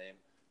say his name.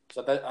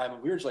 So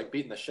that we were just like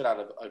beating the shit out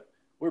of.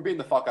 We were beating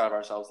the fuck out of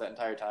ourselves that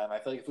entire time. I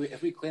feel like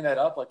if we clean that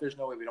up, like there's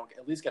no way we don't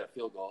at least get a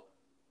field goal.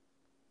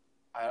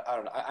 I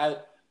don't know. I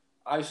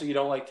obviously you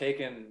don't like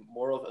taking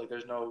moral. Like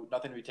there's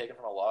nothing to be taken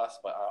from a loss,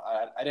 but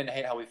I didn't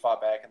hate how we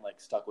fought back and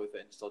like stuck with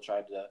it and still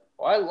tried to.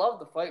 Well, I love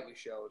the fight we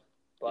showed,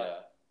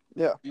 but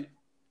Yeah.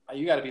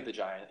 You got to beat the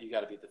Giants. You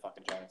got to beat the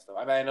fucking Giants, though.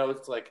 I mean, I know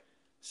it's like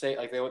they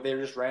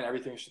just ran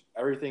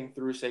everything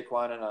through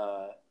Saquon and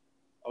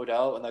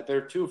Odell, and like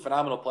they're two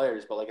phenomenal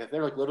players. But like if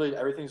they're like literally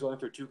everything's going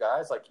through two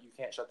guys, like you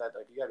can't shut that.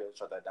 Like you got to be able to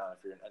shut that down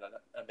if you're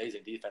an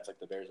amazing defense like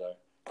the Bears are,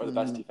 or the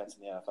best defense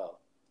in the NFL.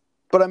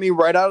 But I mean,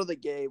 right out of the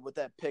gate with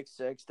that pick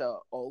six to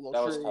Ogletree,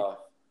 That was tough.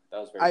 That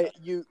was very tough.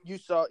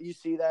 you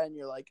see that and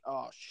you're like,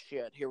 oh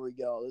shit, here we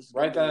go. This is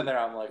Right then and there,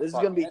 I'm like, this is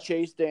gonna be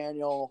Chase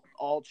Daniel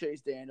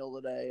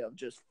today of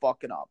just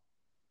fucking up.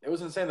 It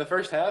was insane. The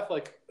first half,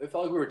 like it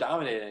felt like we were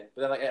dominating,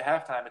 but then like at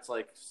halftime, it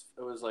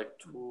was like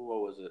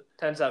what was it?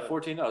 10-7.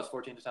 14. No, it was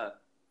 14-10.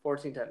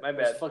 14-10. My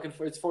bad.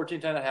 It's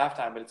 14-10 at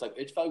halftime, but it's like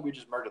it felt like we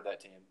just murdered that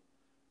team.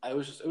 It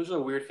was just a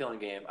weird feeling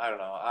game. I don't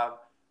know.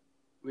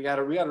 We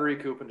gotta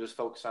recoup and just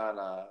focus on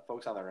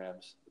the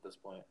Rams at this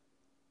point.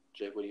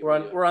 Jake, what do you?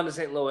 We're on to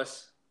St.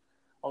 Louis,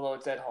 although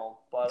it's at home.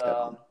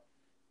 But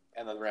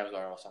and the Rams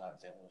are also not in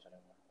St. Louis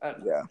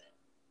anymore. Yeah.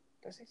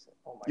 Does he say,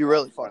 oh my You God.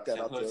 really fucked that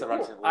up.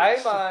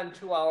 I'm on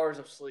 2 hours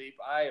of sleep.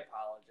 I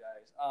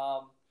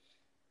apologize.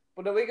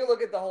 But then we can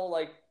look at the whole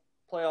like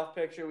playoff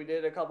picture. We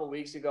did it a couple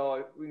weeks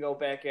ago. We can go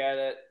back at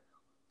it.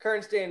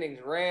 Current standings: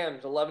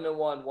 Rams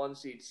 11-1, 1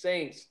 seed.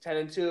 Saints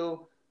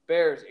 10-2.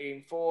 Bears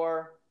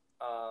 8-4.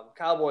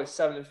 Cowboys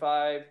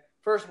 7-5.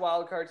 First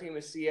wild card team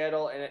is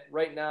Seattle, and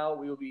right now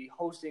we will be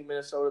hosting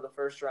Minnesota the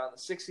first round, the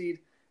 6th seed,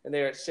 and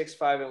they're at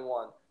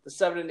 6-5-1. The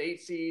 7 and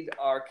 8 seed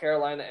are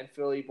Carolina and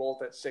Philly,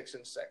 both at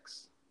 6-6.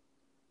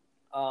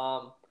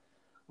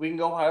 We can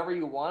go however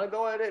you want to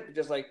go at it, but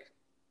just like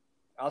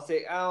I'll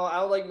say, I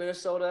don't like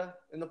Minnesota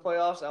in the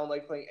playoffs. I don't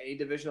like playing any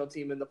divisional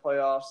team in the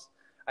playoffs.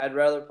 I'd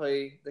rather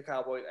play the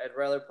Cowboys. I'd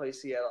rather play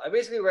Seattle. I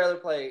basically rather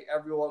play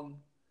everyone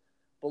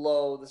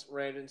below the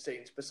Rams and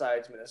Saints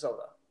besides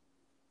Minnesota.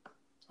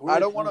 I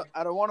don't want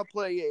to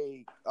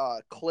play a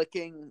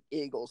clicking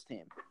Eagles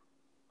team.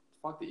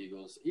 Fuck the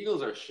Eagles.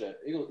 Eagles are shit.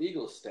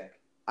 Eagles stink.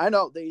 I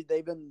know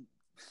they've been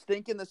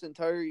stinking this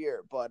entire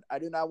year, but I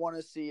do not want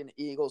to see an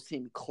Eagles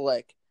team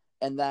click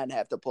and then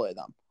have to play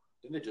them.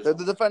 They're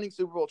the defending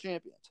Super Bowl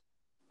champions.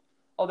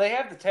 Oh, they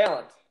have the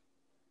talent.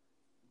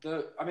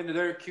 Their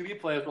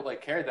QB play is what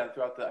like carried them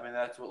throughout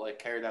that's what like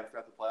carried them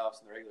throughout the playoffs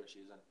and the regular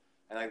season.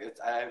 And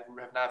I have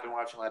not been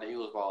watching a lot of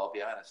Eagles ball. I'll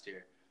be honest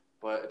here.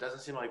 But it doesn't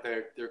seem like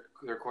their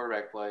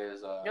quarterback play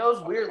is. It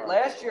was weird.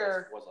 Last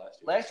year,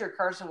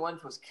 Carson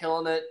Wentz was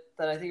killing it.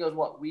 Then I think it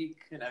was week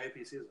in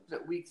MVP season. Was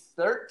it week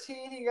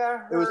 13 he got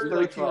hurt? It was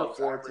 13 or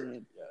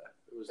 14. Yeah,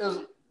 it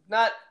was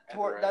not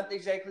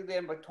exactly the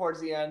end, but towards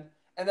the end.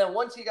 And then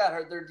once he got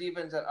hurt, their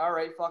defense said, "All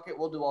right, fuck it,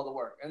 we'll do all the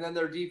work." And then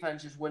their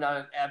defense just went on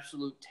an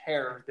absolute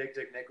tear. Big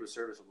Dick Nick was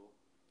serviceable.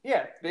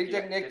 Yeah, Big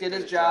Dick Nick did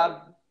his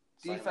job.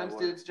 Defense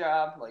did its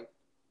job.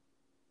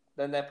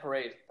 Then that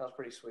parade, that was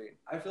pretty sweet.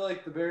 I feel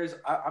like the Bears.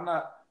 I'm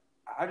not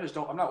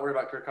worried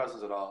about Kirk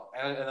Cousins at all,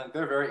 and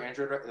they're very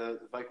injured. The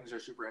Vikings are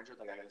super injured.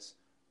 Like I guess,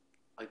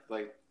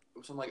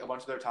 like a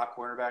bunch of their top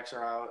cornerbacks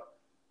are out,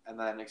 and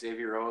then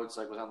Xavier Rhodes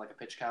was on a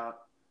pitch count.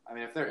 I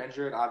mean, if they're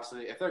injured, I don't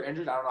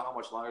know how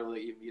much longer they'll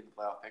even be in the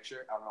playoff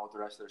picture. I don't know what the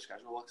rest of their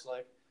schedule looks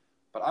like,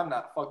 but I'm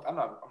not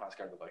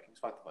scared of the Vikings.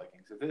 Fuck the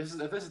Vikings. If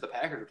this is the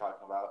Packers we're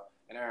talking about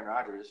and Aaron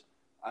Rodgers,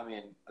 I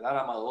mean, that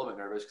I'm a little bit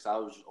nervous because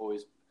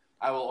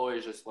I will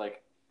always just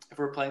if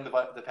we're playing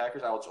the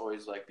Packers, I will just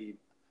always be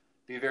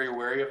very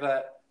wary of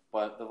that.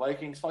 But the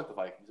Vikings, fuck the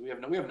Vikings. We have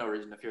no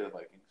reason to fear the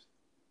Vikings.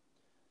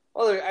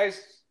 Well,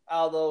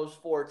 out of those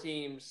 4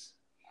 teams,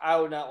 I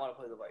would not want to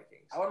play the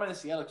Vikings. I wouldn't mind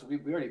Seattle because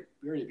we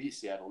already beat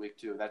Seattle week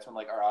 2. That's when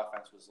our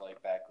offense was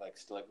back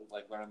still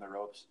learning the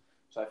ropes.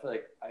 So I feel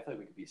like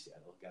we could beat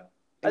Seattle again.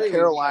 I think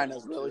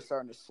Carolina's really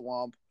starting to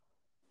slump.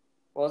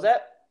 What was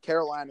that?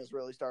 Carolina's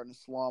really starting to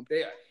slump.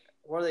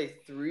 Were they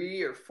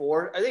 3 or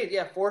 4? I think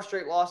 4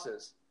 straight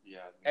losses. Yeah,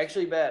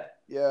 actually bad.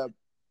 Yeah.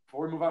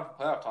 Before we move on from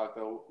playoff talk,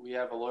 though, we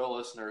have a loyal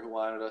listener who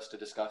wanted us to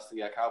discuss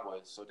the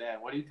Cowboys. So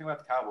Dan, what do you think about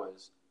the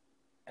Cowboys?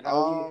 And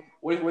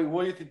what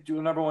do you think?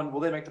 Do number 1? Will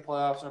they make the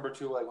playoffs? Number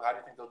 2, how do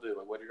you think they'll do?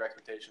 What are your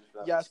expectations for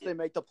them? Yes, they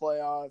make the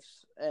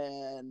playoffs,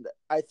 and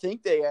I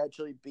think they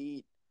actually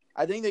beat.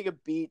 I think they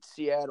could beat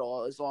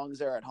Seattle as long as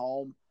they're at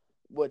home,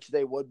 which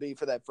they would be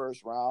for that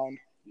first round.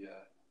 Yeah.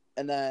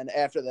 And then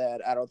after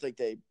that, I don't think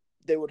they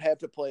would have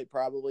to play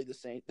probably the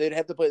Saints. They'd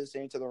have to play the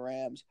Saints or the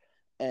Rams,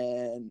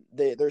 and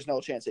there's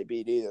no chance they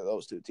beat either of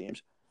those 2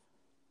 teams.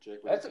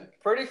 Jake, that's a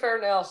pretty fair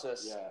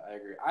analysis. Yeah, I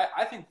agree.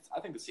 I think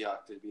the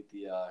Seahawks did beat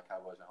the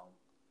Cowboys at home.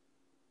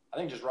 I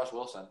think just Russ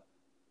Wilson.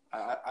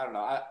 I don't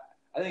know.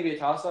 I think it'd be a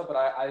toss-up, but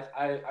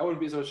I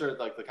wouldn't be so sure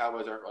like the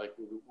Cowboys are like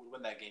would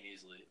win that game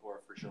easily,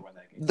 or for sure win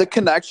that game. The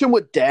connection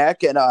with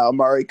Dak and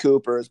Amari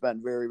Cooper has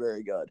been very,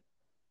 very good.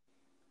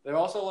 They're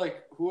also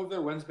like, who have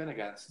their wins been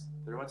against?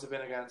 Their wins have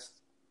been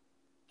against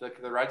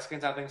the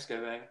Redskins on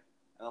Thanksgiving,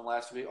 and then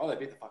last week, they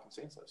beat the fucking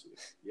Saints last week.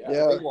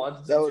 Yeah. Big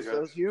one. That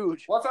was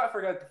huge. Let's not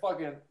forget the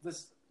fucking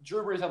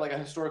Drew Brees had like a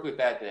historically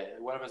bad day,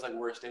 one of his like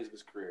worst days of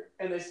his career.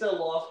 And they still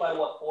lost by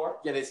what, 4?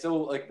 Yeah, they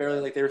still like barely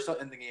like they were still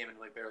in the game and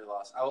like barely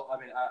lost.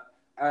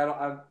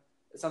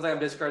 It sounds like I'm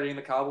discrediting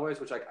the Cowboys,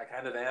 which I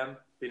kind of am.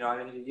 But,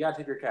 you gotta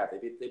tip your cap.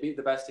 They beat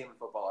the best team in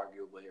football,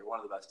 arguably, or one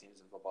of the best teams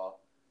in football.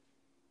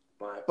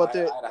 But I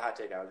had a hot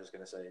take. I was just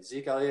gonna say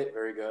Zeke Elliott,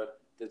 very good.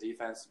 The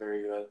defense,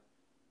 very good.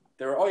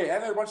 And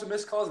there were a bunch of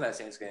missed calls in that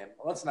Saints game.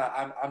 Well, let's not.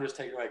 I'm just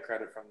taking away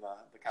credit from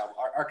the Cowboys.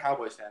 Our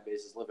Cowboys fan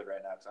base is livid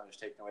right now because I'm just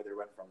taking away their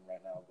win from them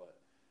right now. But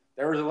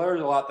there was a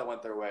lot that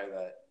went their way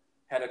that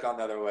had it gone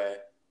the other way,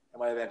 it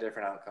might have been a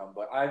different outcome.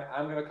 But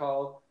I'm gonna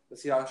call the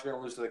Seahawks are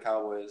gonna lose to the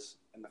Cowboys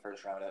in the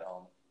first round at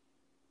home.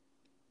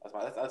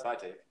 That's my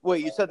take.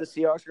 Wait, you said the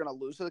Seahawks are going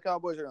to lose to the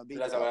Cowboys or going to beat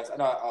the Cowboys? The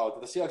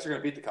Seahawks are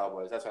going to beat the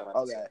Cowboys. That's what I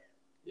meant to say.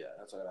 Yeah,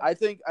 that's what I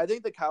meant. I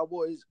think the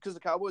Cowboys, because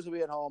the Cowboys will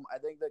be at home. I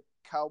think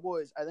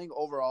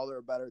overall they're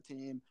a better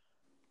team,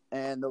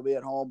 and they'll be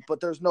at home. But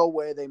there's no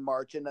way they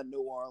march into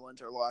New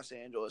Orleans or Los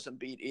Angeles and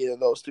beat either of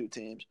those two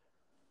teams.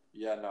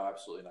 Yeah, no,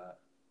 absolutely not.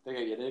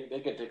 They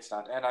get dick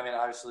stomped, and I mean,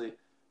 obviously,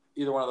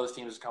 either one of those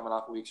teams is coming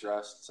off a week's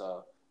rest,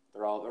 so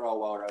they're all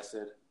well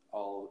rested.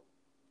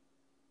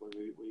 What are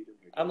you doing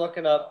here? I'm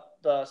looking up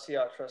the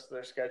Seahawks rest of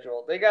their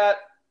schedule. They got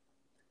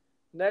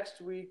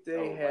next week.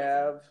 They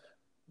have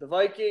the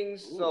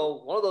Vikings. Ooh.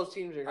 So one of those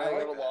teams are going to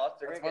have a loss.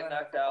 They're going to get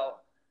knocked out.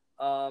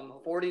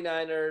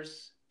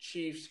 49ers,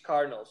 Chiefs,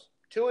 Cardinals.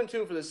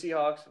 2-2 for the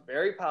Seahawks.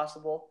 Very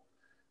possible.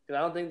 Because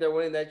I don't think they're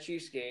winning that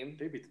Chiefs game.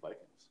 They beat the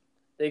Vikings.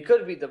 They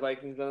could beat the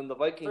Vikings, but then the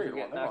Vikings are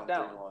getting knocked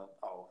down.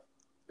 Oh.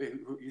 Wait,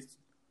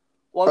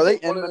 are they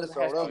in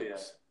Minnesota? Yeah.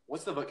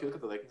 What's the look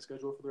at the Vikings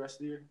schedule for the rest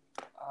of the year?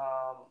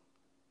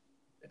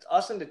 It's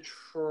us in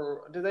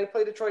Detroit. Did they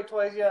play Detroit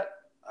twice yet?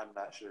 I'm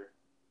not sure.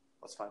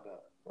 Let's find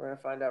out. We're going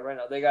to find out right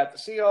now. They got the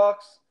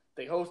Seahawks.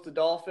 They host the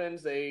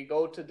Dolphins. They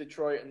go to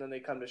Detroit, and then they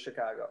come to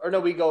Chicago. Or no,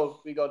 we go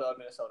to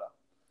Minnesota.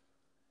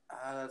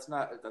 That's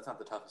not the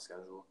toughest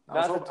schedule.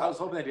 I was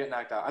hoping they'd get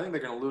knocked out. I think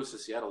they're going to lose to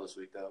Seattle this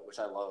week, though, which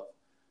I love.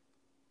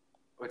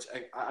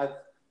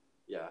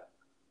 Yeah.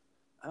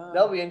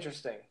 That'll be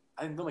interesting.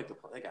 I think they'll make the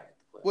play. They got to make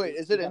the play. Wait,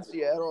 is it in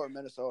Seattle or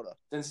Minnesota?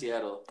 It's in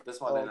Seattle. This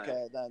Monday night.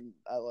 Okay, then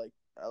I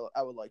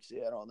would like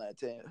Seattle on that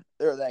team.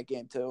 They're that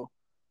game too.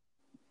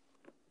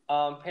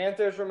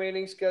 Panthers'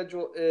 remaining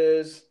schedule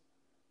is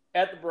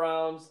at the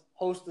Browns,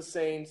 host the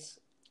Saints,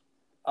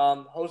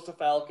 host the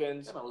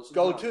Falcons,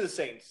 go to the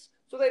Saints.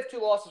 So they have 2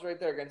 losses right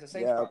there against the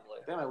Saints. Probably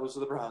they might lose to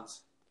the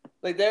Browns.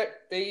 Like they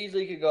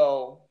easily could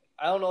go.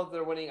 I don't know if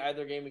they're winning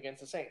either game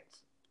against the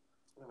Saints.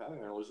 I think they're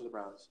going to lose to the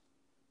Browns.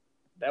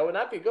 That would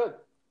not be good.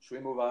 Should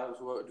we move on?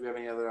 Do we have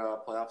any other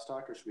playoff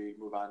talk, or should we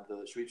move on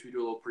to? Should we do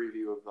a little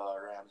preview of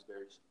Rams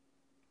Bears?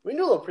 We can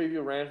do a little preview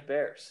of Rams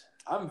Bears.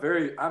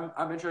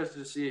 I'm interested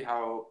to see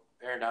how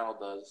Aaron Donald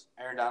does.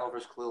 Aaron Donald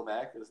versus Khalil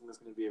Mack. This is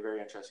going to be a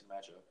very interesting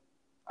matchup.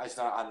 It's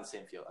not on the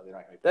same field. They're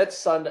not going to. That's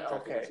Sunday.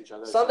 Okay.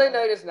 Sunday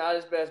night is not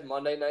as bad as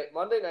Monday night.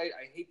 Monday night,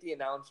 I hate the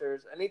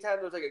announcers. Anytime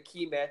there's like a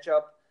key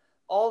matchup,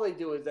 all they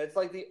do is that's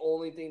like the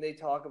only thing they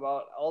talk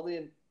about.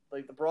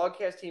 The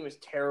broadcast team is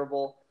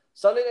terrible.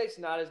 Sunday night's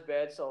not as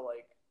bad. So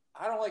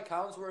I don't like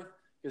Collinsworth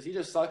because he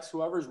just sucks.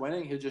 Whoever's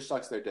winning, he just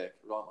sucks their dick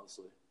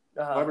relentlessly.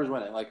 Whoever's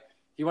winning,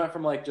 he went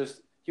from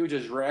he would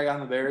just rag on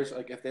the Bears.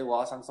 If they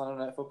lost on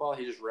Sunday Night Football,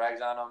 he just rags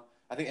on them.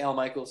 I think Al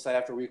Michaels said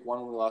after week 1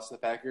 when we lost to the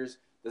Packers,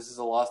 this is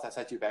a loss that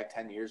sets you back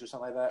 10 years or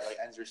something like that.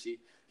 Ends your season.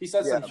 He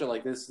said some shit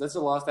like this. That's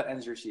a loss that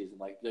ends your season.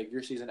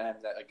 Your season ends.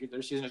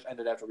 Their season just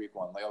ended after week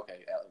 1.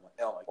 Okay,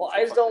 Al Michaels. Well,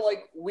 I just don't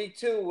like week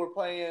 2. We're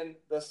playing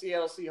the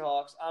Seattle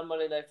Seahawks on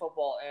Monday Night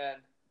Football,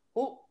 and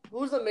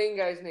who's the main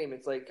guy's name?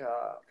 It's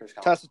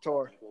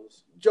Tessitore.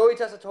 Joey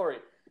Tessitore.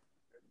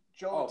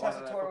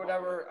 Tessitore,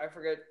 whatever. I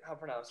forget how to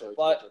pronounce it.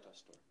 But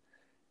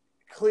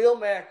Khalil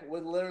Mack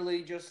would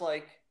literally just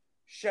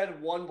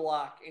shed one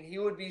block, and he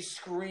would be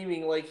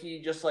screaming like he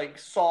just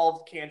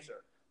solved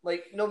cancer.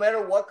 No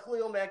matter what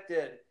Khalil Mack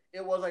did,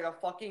 it was a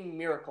fucking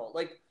miracle.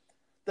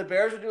 The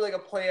Bears would do a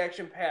play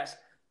action pass.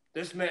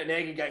 This Matt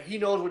Nagy guy, he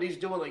knows what he's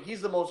doing.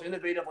 He's the most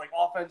innovative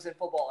offense in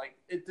football.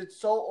 It's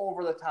so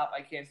over the top.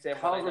 I can't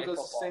stand Monday Night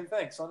Football. Does the same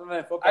thing. Sunday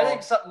Night Football. I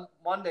think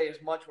Monday is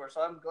much worse.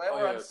 So I'm glad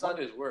we're on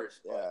Sunday. Monday's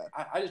worse. Yeah.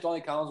 I just don't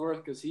like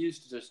Collinsworth because he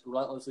used to just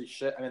relentlessly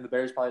shit. I mean, the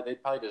Bears probably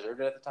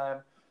deserved it at the time.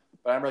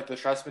 But I remember the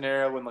Trestman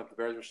era when the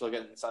Bears were still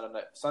getting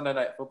Sunday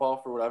night Football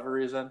for whatever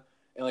reason,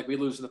 and we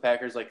lose to the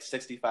Packers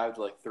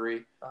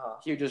 65-3.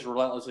 He would just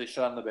relentlessly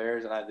shut on the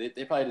Bears, and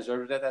they probably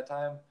deserved it at that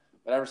time.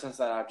 But ever since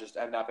then,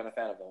 I've not been a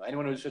fan of them.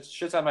 Anyone who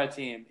shits on my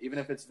team, even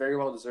if it's very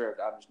well deserved,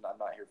 I'm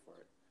not here for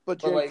it. But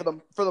Jake,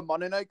 for the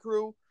Monday night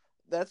crew,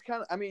 that's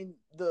kind of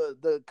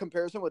the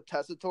comparison with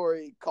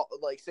Tessitore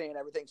saying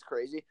everything's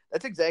crazy.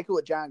 That's exactly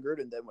what John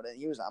Gruden did when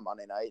he was on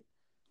Monday night.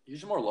 He's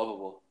just more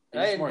lovable.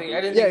 I didn't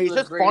think Yeah, he he's was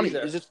just great funny.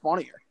 either. He's just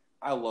funnier.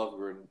 I love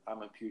Gruden.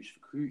 I'm a huge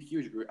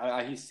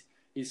Gruden.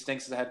 He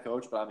stinks as a head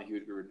coach, but I'm a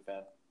huge Gruden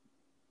fan.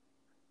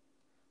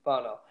 I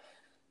don't know.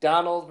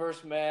 Donald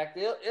versus Mac.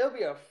 It'll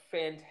be a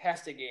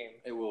fantastic game.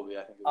 It will be.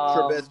 I think it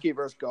will. Trubisky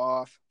versus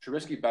Goff.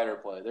 Trubisky better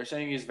play. They're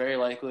saying he's very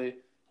likely.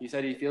 He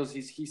said he feels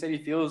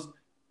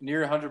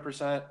near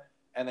 100%,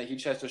 and that he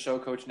just has to show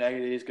Coach Nagy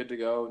that he's good to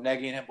go.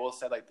 Nagy and him both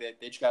said like they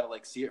just got to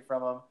like see it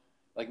from him.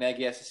 Like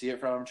Nagy has to see it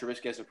from him.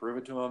 Trubisky has to prove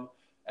it to him,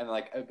 and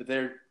like but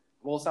they're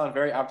both sound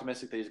very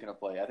optimistic that he's going to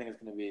play. I think it's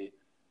going to be.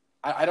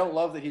 I don't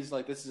love that he's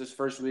like this is his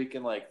first week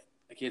and like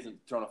he hasn't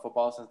thrown a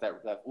football since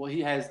that. Well, he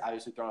has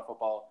obviously thrown a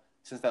football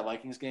since that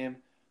Vikings game,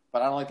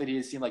 but I don't like that he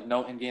has seen like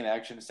no in-game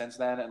action since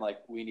then, and like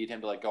we need him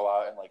to like go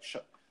out and like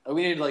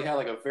we need to like have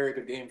like a very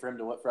good game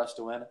for us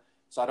to win.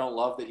 So I don't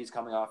love that he's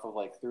coming off of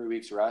like 3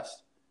 weeks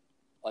rest,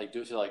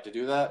 to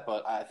do that.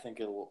 But I think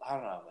it'll. I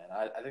don't know,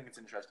 man. I think it's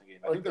an interesting game.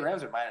 I think the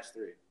Rams are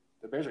 -3.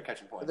 The Bears are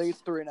catching points. I think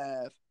it's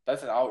 3.5.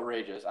 That's an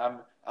outrageous.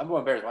 I'm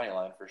going Bears money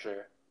line for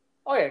sure.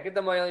 Oh yeah, get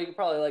the money. You could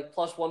probably like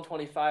plus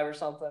 125 or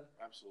something.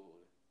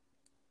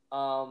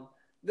 Absolutely.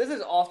 This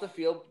is off the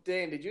field.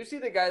 Dan, did you see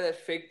the guy that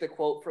faked the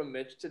quote from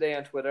Mitch today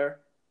on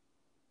Twitter?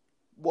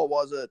 What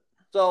was it?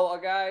 So a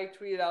guy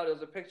tweeted out, it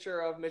was a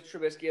picture of Mitch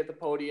Trubisky at the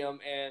podium,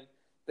 and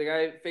the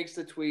guy fakes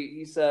the tweet.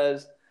 He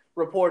says,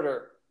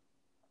 "Reporter,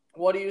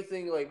 what do you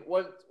think? Like,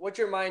 what's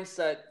your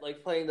mindset?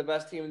 Like playing the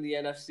best team in the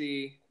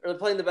NFC or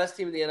playing the best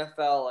team in the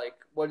NFL? Like,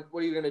 what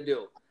are you gonna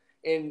do?"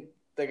 And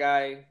the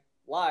guy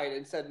lied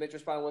and said Mitch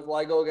responded with, "Well,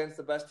 I go against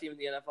the best team in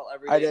the NFL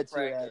every day in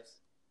practice."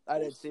 I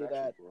did see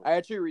that. I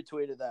actually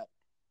retweeted that.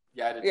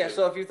 Yeah, I did. Yeah, too.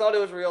 so if you thought it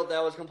was real,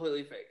 that was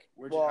completely fake.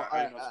 Well,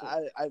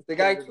 The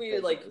guy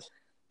tweeted like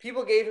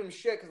people gave him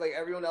shit because like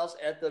everyone else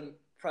at the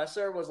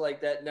presser was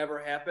like that never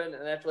happened,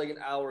 and after like an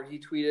hour, he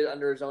tweeted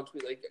under his own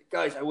tweet like,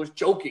 "Guys, I was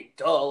joking,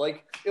 duh."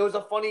 Like it was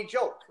a funny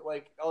joke.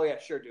 Like, oh yeah,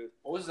 sure, dude.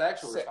 What was his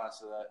actual response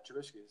to that,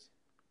 Trubisky's?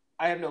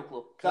 I have no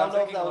clue. I don't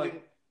know if that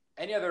like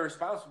any other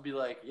response would be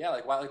like, yeah,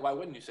 like why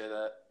wouldn't you say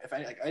that? If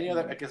any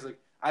other, because like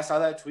I saw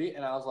that tweet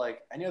and I was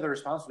like, any other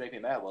response would make me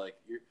mad. Like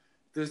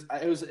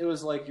it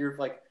was like you're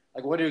like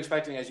what are you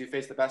expecting as you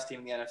face the best team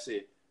in the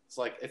NFC? It's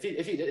like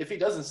if he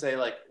doesn't say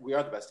like we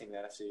are the best team in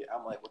the NFC,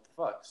 I'm like what the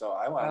fuck? So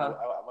I'm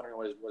wondering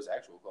what his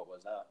actual quote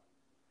was now.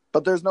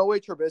 But there's no way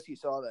Trubisky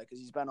saw that because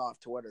he's been off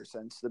Twitter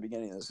since the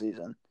beginning of the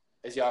season.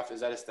 Is he off? Is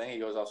that his thing? He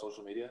goes off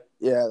social media?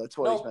 Yeah, that's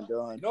what he's been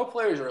doing. No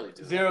players really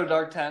do that. Zero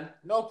dark 10.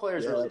 No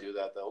players really do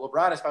that though.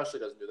 LeBron especially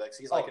doesn't do that because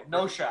he's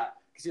shot.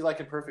 Because he's like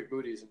in perfect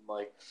booties and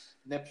like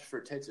nips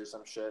for tits or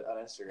some shit on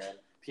Instagram.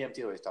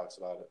 PMT always talks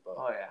about it, but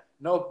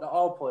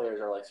all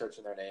players are like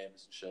searching their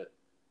names and shit.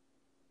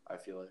 I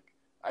feel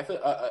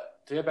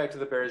to get back to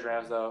the Bears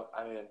Rams though.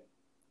 I mean,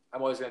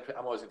 I'm always gonna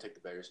take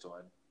the Bears to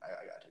win. I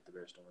gotta take the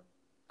Bears to win.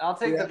 I'll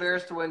take the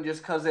Bears to win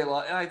just because they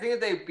lost. And I think if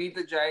they beat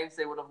the Giants,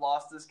 they would have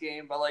lost this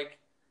game. But like,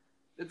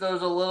 if there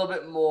was a little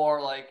bit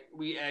more, like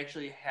we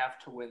actually have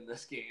to win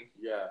this game.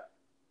 Yeah.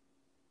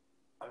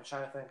 I'm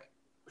trying to think.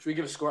 Should we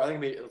give a score? I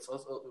think let's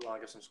want to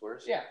give some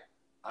scores. Yeah.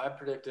 I'm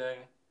predicting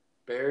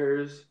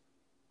Bears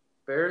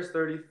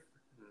 30.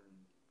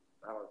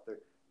 I don't know.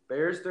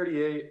 Bears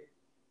 38.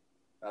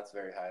 That's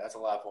very high. That's a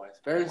lot of points.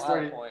 Bears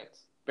 30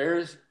 points.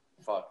 Bears.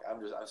 Fuck. I'm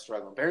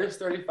struggling. Bears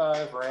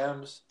 35.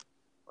 Rams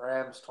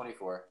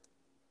 24.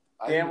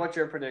 Dan, what's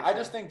your prediction? I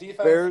just think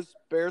defense.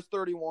 Bears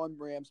 31.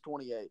 Rams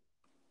 28.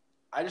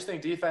 I just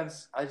think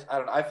defense. I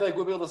don't know. I feel like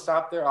we'll be able to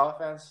stop their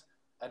offense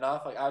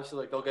enough. Like obviously,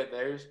 like they'll get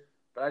theirs.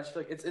 But I just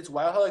feel like it's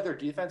wild how like their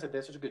defense, if they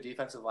have such a good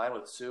defensive line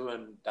with Sue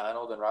and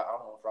Donald and I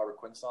don't know if Robert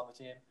Quinn's still on the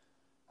team.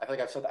 I feel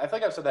like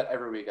I've said that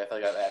every week. I feel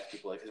like I've asked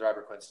people like, is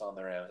Robert Quinn still on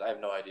the Rams? I have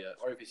no idea,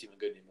 or if he's even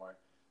good anymore.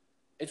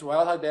 It's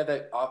wild how they have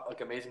that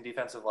like amazing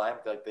defensive line.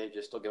 Like they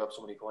just still give up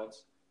so many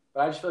points.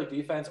 But I just feel like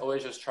defense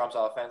always just trumps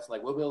offense.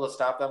 Like we'll be able to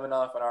stop them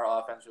enough, and our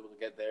offense will be able to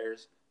get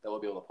theirs that we'll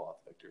be able to pull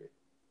off the victory.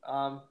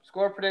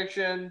 Score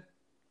prediction.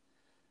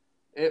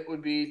 It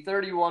would be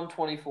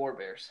 31-24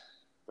 Bears.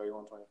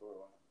 31-24.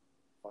 Wow.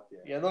 Fuck yeah.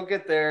 Yeah, they'll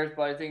get theirs,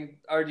 but I think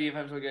our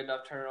defense will get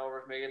enough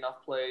turnovers, make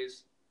enough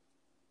plays.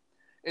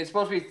 It's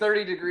supposed to be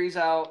 30 degrees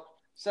out,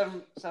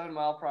 7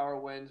 mile per hour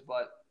winds,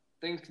 but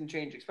things can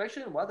change,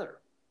 especially in weather.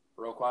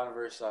 Roquan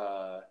versus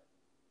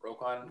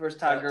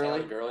Todd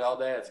Gurley. Gurley all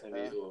day. It's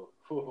gonna be.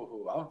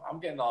 I'm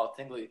getting all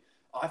tingly.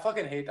 I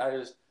fucking hate.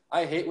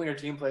 I hate when your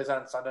team plays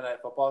on Sunday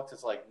Night Football because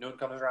it's like noon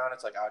comes around.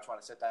 It's like I just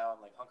want to sit down,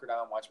 like hunker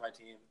down, watch my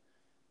team.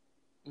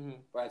 Mm-hmm.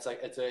 But it's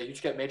like you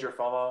just get major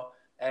FOMO,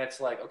 and it's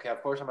like okay,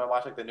 of course I'm gonna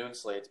watch like the noon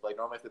slates. But like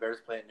normally if the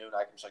Bears play at noon,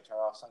 I can just like turn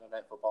off Sunday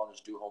Night Football and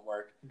just do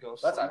homework.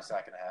 That's obviously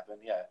not gonna happen.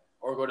 Yeah,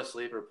 or go to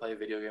sleep or play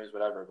video games,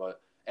 whatever.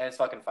 And it's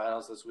fucking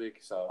finals this week,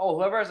 so. Oh,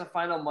 whoever has a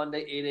final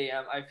Monday 8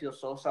 a.m. I feel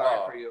so sorry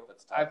for you.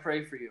 That's tough. I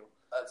pray for you.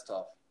 That's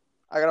tough.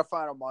 I got a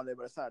final Monday,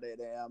 but it's not 8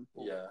 a.m.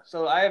 Yeah.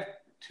 So I have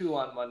 2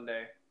 on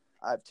Monday.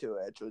 I have 2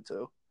 actually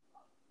too.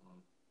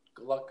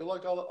 Good luck to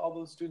all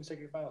those students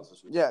taking finals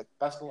this week. Yeah.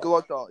 Best of luck. Good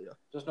luck to all of you.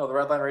 Just know the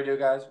Red Line Radio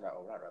guys.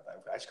 No, not Red Line.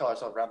 I just call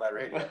ourselves Red Line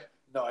Radio.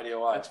 No idea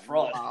why. That's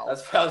fraud. Wow.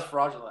 That's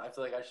fraudulent. I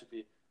feel like I should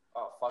be.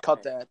 Oh, fuck.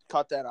 Cut me. that.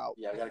 Cut that out.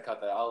 Yeah, I gotta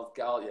cut that. I'll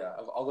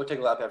go take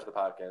a lap after the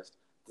podcast.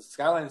 The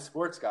Skyline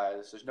Sports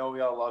guys, just know we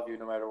all love you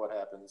no matter what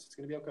happens. It's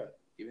gonna be okay.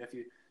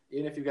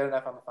 Even if you get an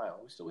F on the final,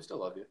 we still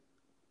love you.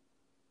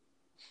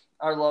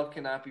 Our love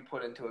cannot be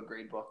put into a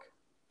grade book.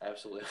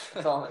 Absolutely.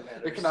 That's all that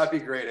matters. It cannot be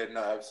graded.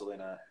 No, absolutely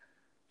not.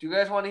 Do you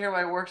guys want to hear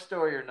my work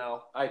story or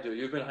no? I do.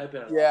 You've been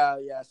hyping it. Yeah,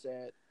 say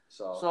it.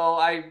 So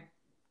I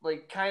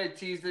kind of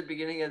teased at the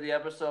beginning of the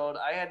episode.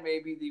 I had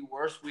maybe the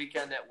worst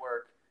weekend at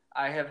work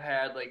I have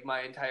had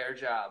my entire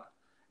job.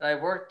 And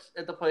I've worked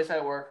at the place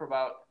I work for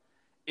about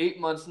 8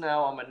 months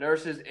now. I'm a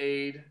nurse's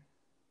aide.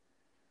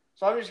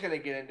 So I'm just going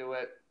to get into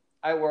it.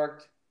 I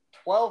worked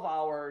 12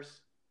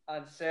 hours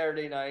on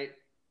Saturday night.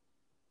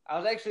 I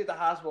was actually at the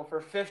hospital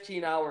for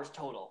 15 hours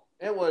total.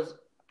 It was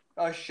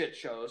a shit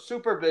show. It was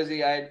super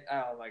busy.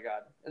 Oh my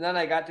God. And then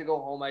I got to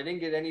go home. I didn't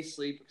get any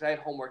sleep because I had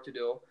homework to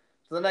do.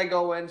 So then I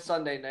go in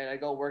Sunday night. I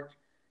go work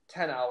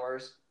 10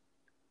 hours.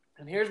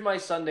 And here's my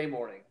Sunday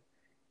morning.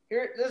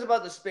 This is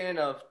about the span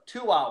of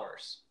 2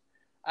 hours.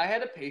 I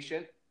had a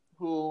patient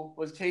who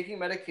was taking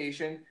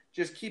medication,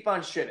 just keep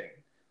on shitting.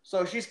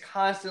 So she's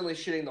constantly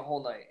shitting the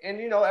whole night.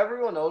 And,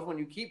 everyone knows when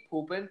you keep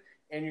pooping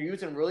and you're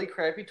using really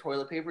crappy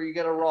toilet paper, you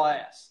get a raw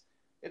ass.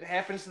 It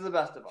happens to the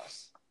best of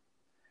us.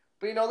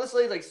 But, this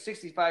lady's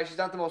 65. She's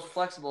not the most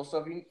flexible.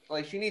 So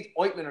if she needs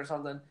ointment or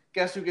something,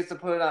 guess who gets to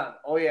put it on?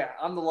 Oh, yeah,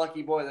 I'm the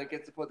lucky boy that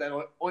gets to put that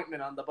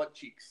ointment on the butt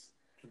cheeks.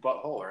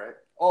 Butthole, right?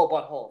 Oh,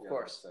 butthole, of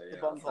course. Yeah,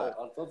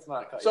 butthole. Let's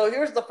not cut So you.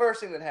 here's the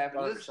first thing that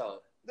happened. Sell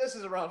it. This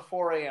is around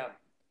 4 a.m.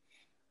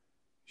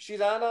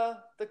 She's on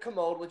the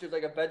commode, which is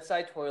like a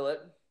bedside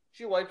toilet.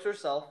 She wipes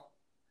herself.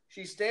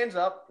 She stands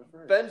up,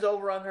 bends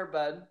over on her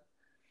bed,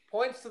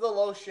 points to the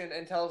lotion,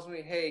 and tells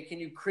me, hey, can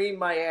you cream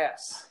my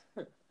ass?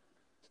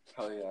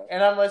 Hell yeah.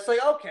 And I'm just like,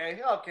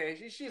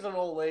 okay. She's an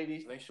old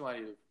lady. I think she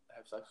wanted you to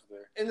have sex with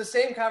her. In the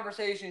same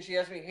conversation, she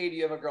asked me, hey, do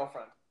you have a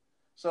girlfriend?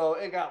 So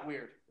it got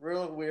weird.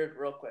 Real weird,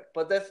 real quick.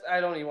 But I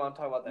don't even want to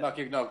talk about that.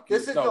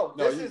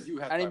 You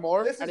have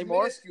anymore. This is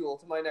minuscule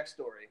to my next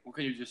story. Well,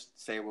 can you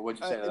just say what'd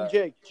you say to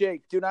that?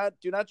 Jake, do not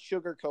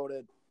sugarcoat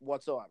it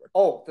whatsoever.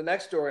 Oh, the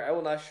next story, I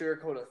will not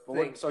sugarcoat a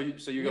thing. So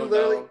you go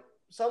literally, down.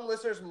 Some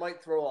listeners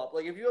might throw up.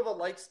 If you have a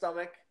light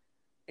stomach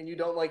and you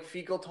don't like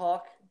fecal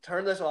talk,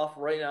 turn this off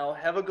right now.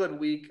 Have a good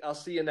week. I'll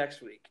see you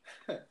next week.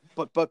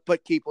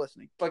 But keep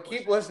listening. But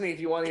keep listening if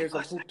you want to hear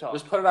some poop talk.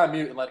 Just put it on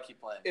mute and let it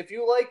keep playing. If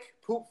you like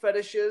poop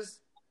fetishes,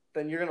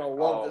 then you're gonna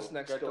love this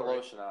next get story. the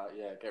lotion out.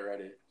 Yeah, get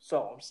ready.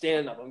 So I'm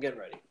standing up. I'm getting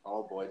ready.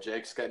 Oh boy,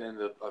 Jake's getting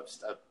into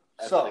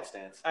athletic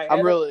stance.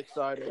 I'm really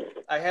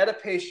excited. I had a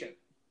patient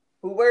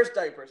who wears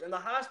diapers. In the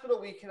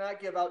hospital, we cannot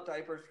give out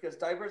diapers because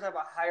diapers have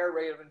a higher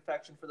rate of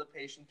infection for the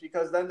patient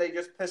because then they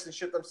just piss and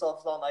shit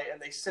themselves all night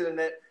and they sit in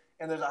it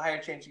and there's a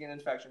higher chance of getting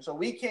infection. So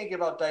we can't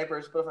give out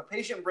diapers, but if a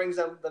patient brings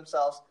them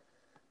themselves,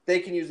 they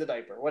can use the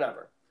diaper,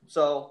 whatever.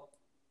 So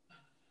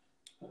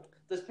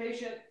this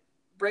patient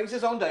brings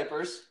his own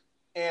diapers,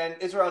 and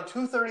it's around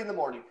 2:30 in the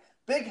morning.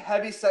 Big,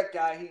 heavy-set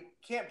guy. He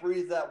can't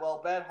breathe that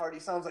well. Bad heart. He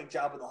sounds like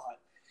Jabba the Hutt.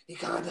 He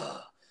kind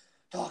of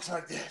talks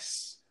like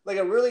this. Like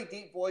a really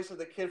deep voice with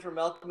the kid from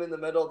Malcolm in the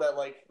Middle that,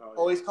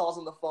 always calls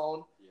on the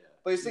phone. Yeah.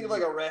 But he's thinking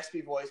like a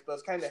raspy voice, but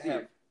it's kind of Steve.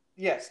 him.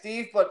 Yeah,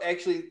 Steve, but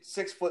actually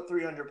 6 foot,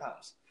 300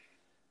 pounds.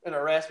 In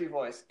a raspy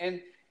voice.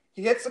 And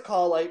he hits the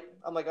call light.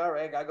 I'm like, all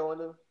right, I got to go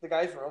into the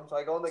guy's room. So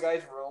I go in the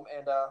guy's room,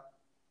 and I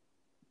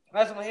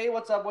ask him, hey,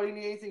 what's up? What do you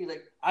need? Anything? He's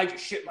like, I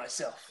just shit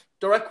myself.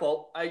 Direct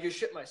quote, I just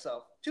shit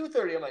myself.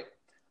 2:30, I'm like,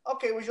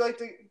 okay, would you like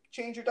to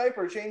change your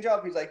diaper, change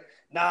up? He's like,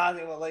 nah, I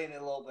think we'll lay in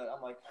it a little bit.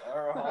 I'm like,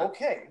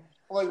 okay.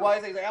 I'm like, why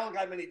is he? He's like, I don't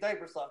got many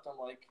diapers left. I'm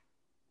like,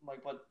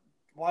 but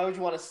why would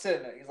you want to sit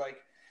in it? He's like,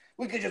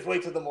 we could just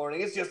wait till the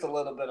morning. It's just a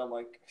little bit. I'm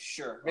like,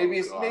 sure. Maybe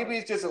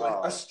it's just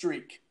a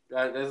streak.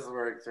 This is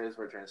where it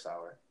turns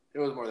sour. It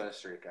was more than a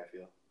streak, I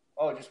feel.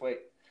 Oh, just wait.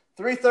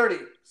 3:30,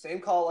 same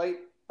call light,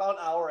 about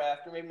an hour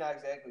after, maybe not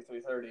exactly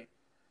 3:30.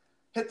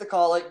 Hit the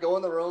call light, go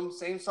in the room,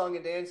 same song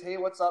and dance. Hey,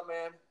 what's up,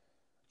 man?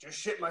 Just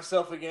shit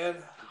myself again.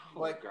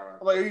 I'm like,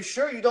 are you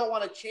sure you don't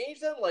want to change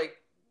them?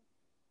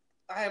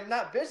 I am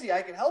not busy.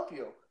 I can help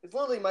you. It's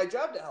literally my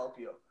job to help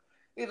you.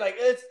 He's like,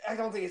 I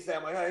don't think it's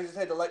that much. I just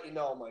had to let you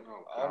know.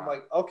 I'm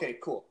like, okay,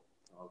 cool.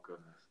 Oh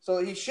goodness.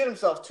 So he shit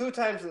himself 2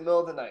 times in the middle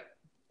of the night,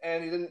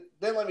 and he didn't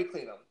let me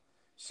clean him.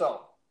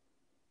 So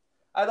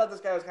I thought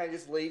this guy was kind of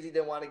just lazy,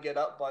 didn't want to get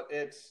up, but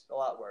it's a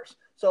lot worse.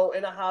 So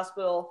in a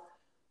hospital,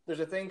 there's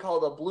a thing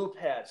called a blue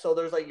pad. So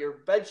there's your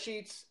bed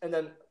sheets, and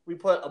then we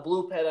put a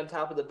blue pad on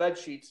top of the bed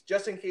sheets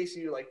just in case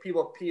you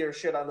people pee or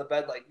shit on the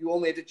bed. You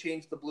only have to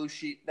change the blue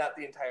sheet, not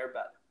the entire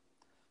bed.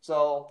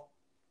 So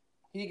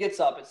he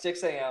gets up at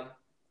 6 a.m.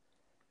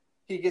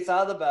 He gets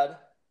out of the bed.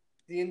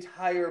 The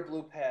entire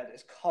blue pad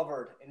is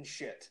covered in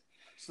shit.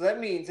 So that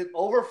means it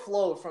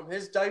overflowed from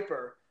his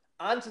diaper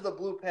onto the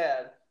blue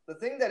pad. The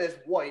thing that is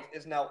white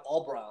is now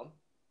all brown.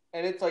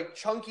 And it's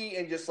chunky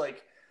and just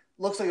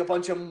looks like a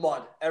bunch of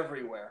mud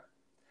everywhere.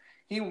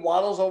 He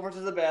waddles over to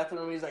the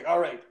bathroom and he's like, all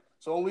right,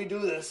 so when we do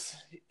this,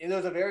 and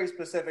there's a very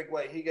specific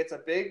way. He gets a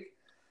big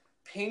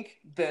pink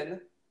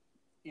bin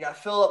You got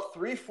to fill up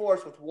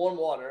 3/4 with warm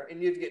water,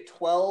 and you have to get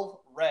 12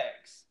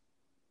 rags.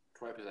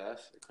 To wipe his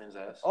ass? To clean his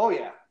ass? Oh,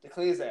 yeah, to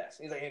clean his ass.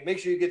 He's like, hey, make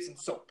sure you get some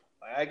soap.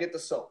 I get the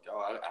soap.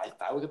 Oh,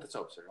 I would get the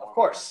soap, sir. Of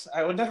course.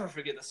 I would never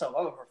forget the soap.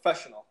 I'm a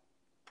professional.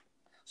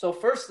 So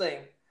first thing,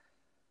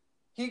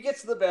 he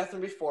gets to the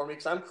bathroom before me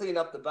because I'm cleaning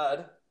up the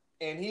bed.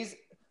 And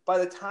by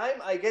the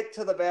time I get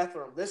to the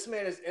bathroom, this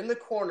man is in the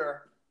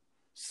corner,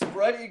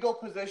 spread eagle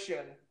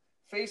position,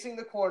 facing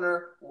the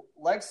corner,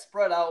 legs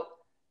spread out.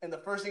 And the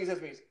first thing he says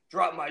to me is,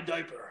 drop my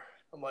diaper.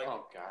 I'm like,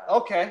 oh, God.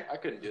 Okay. I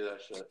couldn't do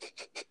that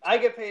shit. I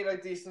get paid a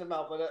decent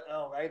amount, but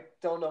I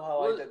don't know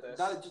how I did this.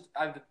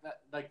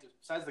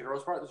 Besides the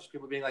gross part, there's just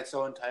people being like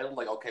so entitled,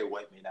 like, okay,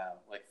 wipe me now.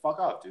 Like, fuck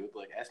off, dude.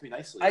 Like, ask me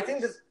nicely. I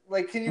think this,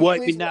 like, can you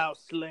Wipe please me now,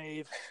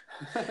 slave.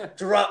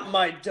 drop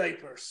my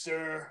diaper,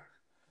 sir?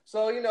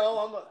 So,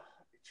 I'm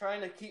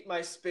trying to keep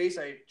my space.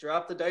 I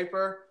drop the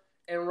diaper,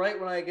 and right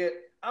when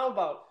I'm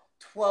about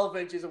 12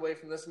 inches away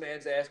from this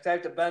man's ass, because I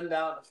have to bend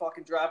down to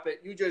fucking drop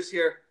it. You just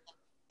hear...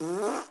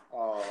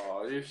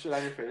 Oh, you shit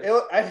on your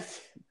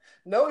face?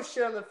 No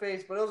shit on the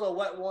face, but it was a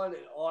wet one,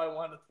 and I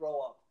wanted to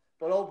throw up.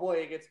 But oh boy,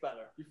 it gets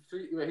better. He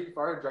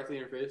farted directly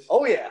in your face?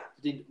 Oh yeah.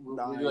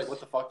 Were you like, what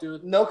the fuck,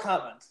 dude? No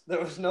comment.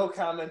 There was no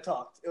comment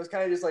talked. It was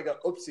kind of just like a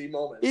oopsie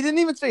moment. He didn't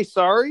even say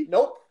sorry.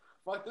 Nope.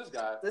 Fuck this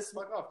guy.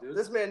 Fuck off, dude.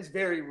 This man's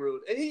very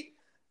rude. And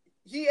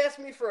he asked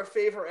me for a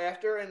favor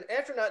after, and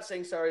after not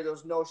saying sorry, there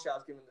was no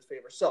shots given the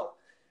favor. So,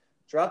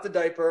 drop the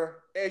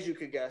diaper. As you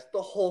could guess,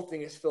 the whole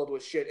thing is filled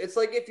with shit. It's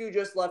like if you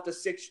just left a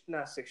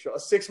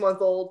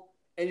 6-month-old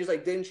and just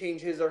like didn't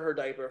change his or her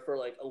diaper for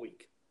like a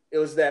week. It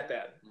was that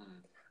bad.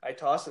 I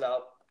toss it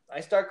out. I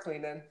start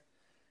cleaning.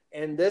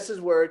 And this is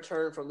where it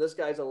turned from this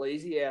guy's a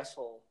lazy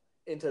asshole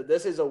into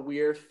this is a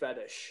weird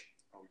fetish.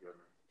 Oh, goodness.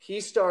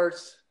 He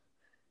starts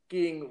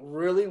getting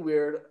really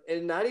weird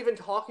and not even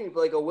talking, but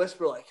like a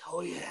whisper like,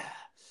 oh yeah,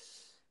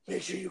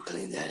 make sure you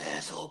clean that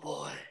asshole,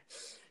 boy.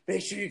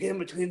 Make sure you get in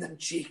between them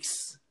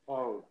cheeks.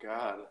 Oh,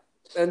 God.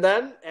 And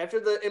then, after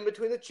the in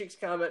between the cheeks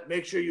comment,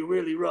 make sure you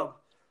really rub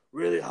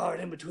really hard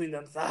in between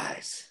them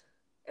thighs.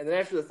 And then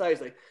after the thighs,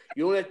 like,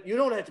 you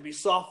don't have to be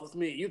soft with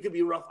me. You can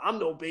be rough. I'm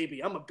no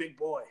baby. I'm a big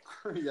boy.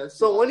 Yes,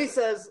 so when he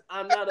says,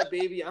 I'm not a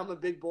baby, I'm a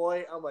big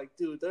boy, I'm like,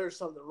 dude, there's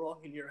something wrong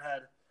in your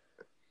head.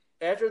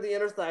 After the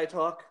inner thigh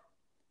talk,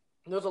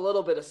 there's a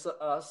little bit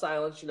of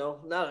silence,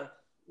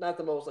 not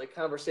the most, like,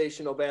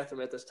 conversational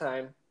bathroom at this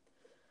time.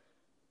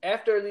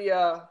 After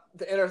the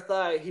inner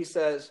thigh, he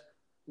says,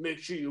 make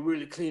sure you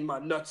really clean my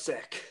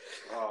nutsack.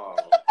 Oh.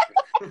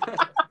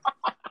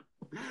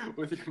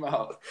 With your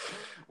mouth.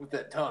 With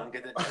that tongue.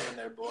 Get that tongue in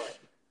there, boy.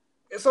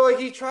 So, like,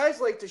 he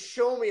tries, like, to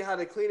show me how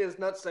to clean his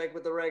nutsack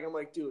with the rag. I'm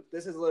like, dude,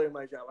 this is literally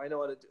my job. I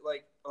know how to do.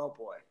 Like, oh,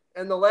 boy.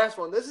 And the last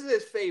one, this is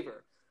his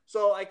favor.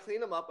 So I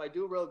clean him up. I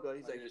do real good.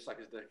 He's like, you just suck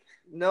his dick.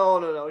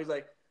 No. He's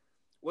like,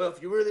 well,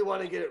 if you really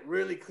want to get it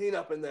really clean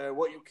up in there,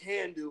 what you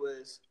can do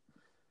is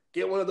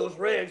get one of those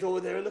rags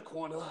over there in the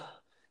corner,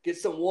 get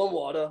some warm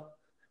water,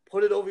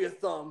 put it over your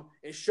thumb,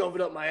 and shove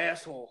it up my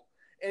asshole.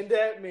 And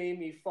that made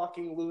me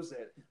fucking lose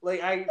it.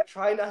 Like, I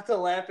try not to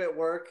laugh at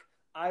work.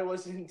 I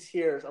was in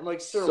tears. I'm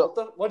like, sir,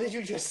 what did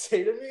you just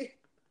say to me?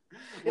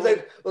 He's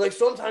like,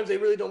 sometimes they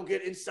really don't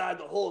get inside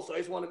the hole, so I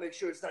just want to make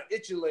sure it's not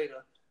itching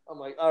later. I'm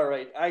like, all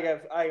right, I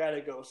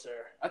gotta go,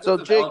 sir. So,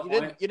 Jake,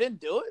 you didn't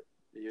do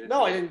it?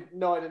 No, I didn't.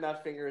 No, I did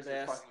not finger his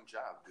ass. Fucking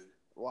job, dude.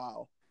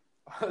 Wow.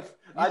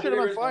 I should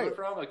have been fighting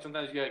from. Like,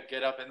 sometimes you gotta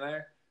get up in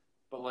there.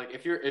 But like,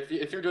 if you're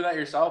doing that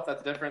yourself,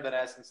 that's different than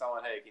asking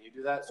someone, "Hey, can you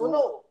do that?" So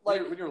no,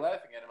 like when you're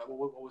laughing at him, like,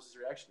 what was his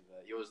reaction to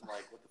that? He wasn't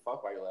like, "What the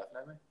fuck? Why are you laughing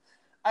at me?"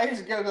 I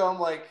just go. I'm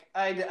like,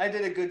 I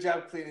did a good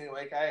job cleaning.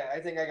 Like, I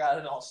think I got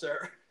it all,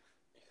 sir.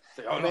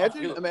 Like, oh,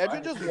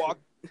 imagine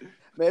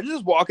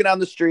just walking down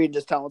the street and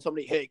just telling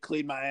somebody, "Hey,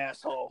 clean my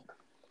asshole."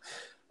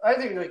 I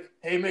think like,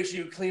 "Hey, make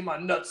sure you clean my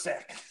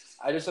nutsack."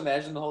 I just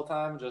imagine the whole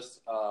time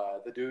just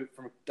the dude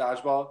from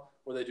Dodgeball.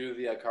 Where they do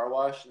the car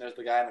wash, and there's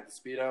the guy in like the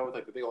Speedo with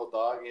like the big old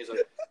dog, and he's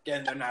like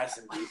getting there nice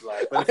and deep,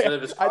 like. But instead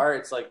of his car,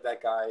 it's like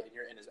that guy, and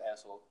you're in his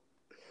asshole.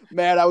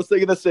 Man, I was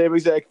thinking the same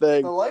exact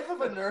thing. The life of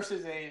a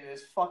nurse's aide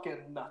is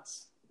fucking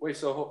nuts. Wait,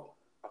 so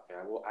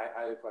okay, well,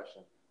 I had a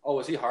question. Oh,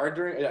 was he hard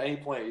during at any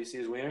point? Did you see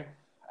his wiener?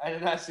 I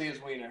did not see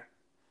his wiener.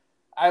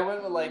 I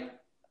went with like.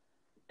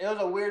 It was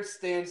a weird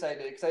stance I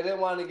did because I didn't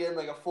want to get in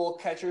like a full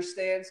catcher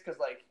stance because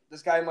like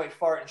this guy might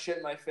fart and shit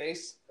in my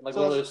face. And like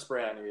literally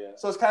spray on you, yeah.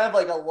 So it's kind of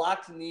like a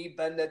locked knee,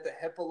 bend at the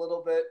hip a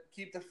little bit,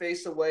 keep the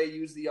face away,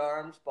 use the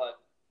arms, but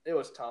it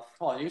was tough.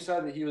 Hold on, you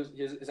said that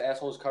his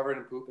asshole was covered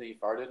in poop and he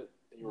farted and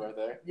you were right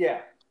there?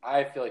 Yeah.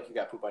 I feel like you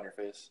got poop on your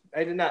face.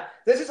 I did not.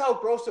 This is how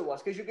gross it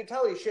was because you could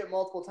tell he shit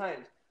multiple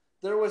times.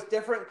 There was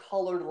different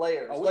colored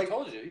layers. Oh, he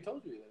told you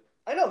that.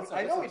 I know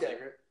he did.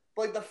 Secret.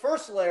 But like the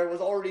first layer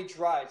was already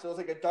dried, so it was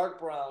like a dark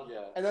brown.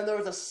 Yeah. And then there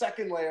was a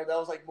second layer that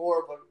was like more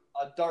of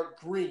a dark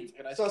green.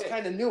 Like nice so it's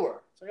kind of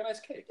newer. It's like a nice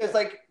cake. It's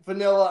like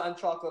vanilla and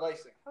chocolate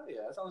icing. Oh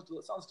yeah, that sounds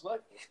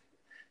delightful.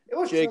 It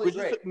was Jake, really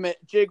great.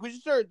 Jake, we should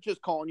start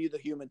just calling you the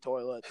human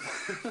toilet.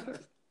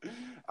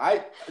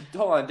 Hold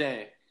on,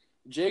 Danny.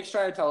 Jake's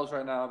trying to tell us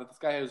right now that this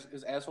guy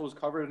his asshole was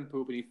covered in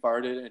poop and he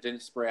farted and it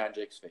didn't spray on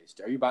Jake's face.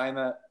 Are you buying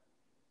that?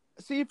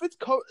 See, if it's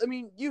I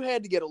mean, you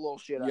had to get a little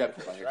shit on your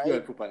face, right? You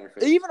had poop on your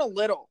face. Even a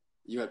little.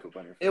 You had poop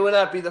on your face. It would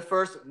not be the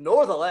first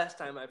nor the last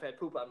time I've had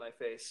poop on my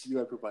face. You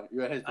had poop on.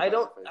 You had his. Poop I on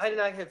don't. your face. I did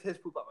not have his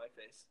poop on my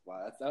face.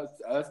 Wow,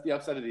 that's the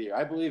upset of the year.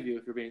 I believe you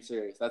if you're being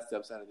serious. That's the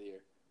upset of the year.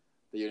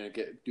 That you're gonna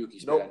get Dookie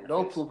sprayed on your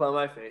No face. poop on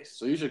my face.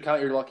 So you should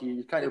count your lucky.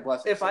 You count your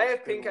blessings. If I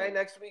have pink eye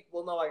next week,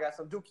 well, no, I got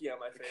some Dookie on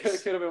my It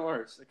face. could have been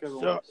worse. It could have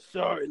been worse.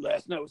 Sorry,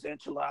 last night was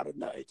enchilada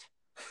night.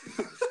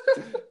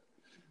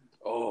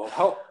 Oh,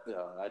 how?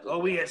 No,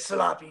 We had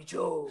sloppy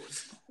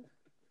joes.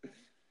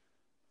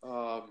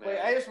 Oh man. Wait,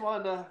 I just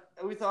wanted to.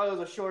 We thought it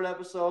was a short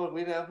episode.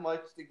 We didn't have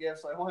much to give,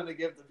 so I wanted to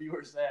give the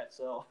viewers that.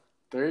 So.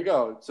 There you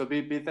go. So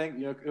be thank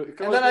you know.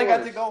 And then I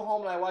got to go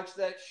home and I watched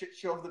that shit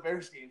show of the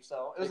Bears game.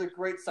 So it was a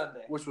great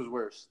Sunday. Which was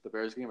worse, the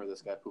Bears game or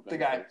this guy pooping? The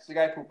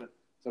guy pooping.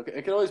 So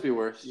it could always be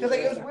worse. Because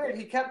it was weird.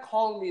 He kept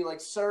calling me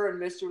like sir and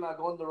mister when I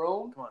go in the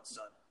room. Come on,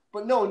 son.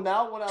 But no,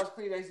 now when I was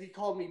cleaning, he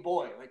called me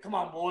boy. Like, come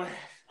on, boy.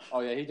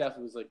 Oh yeah, he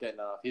definitely was like getting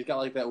off. He's got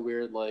like that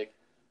weird like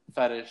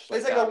fetish.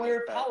 It's like a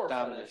weird power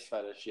dominance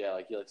fetish. Yeah,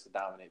 like he likes to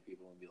dominate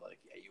people and be like,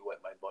 yeah, you wet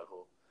my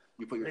butthole.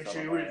 You put your Make thumb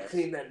sure in you my really ass.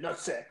 clean that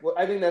nutsack. Well,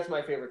 I think that's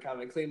my favorite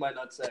comment. Clean my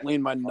nutsack.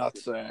 Clean my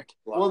nutsack.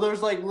 Well,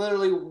 there's like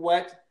literally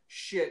wet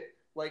shit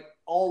like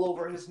all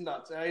over his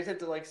nuts, and I just had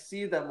to like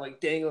see them like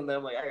dangling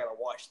them. Like I gotta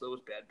wash those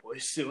bad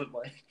boys soon.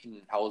 Like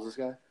How old is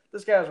this guy?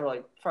 this guy's were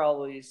like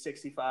probably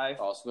 65.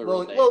 Oh, so they're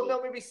Well, real well, dangly.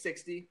 no, maybe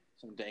 60.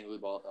 Some dangly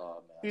ball.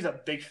 Oh man. He's a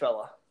big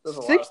fella. There's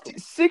a lot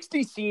of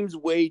 60 seems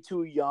way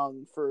too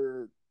young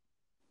for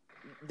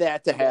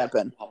that to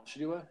happen. How much did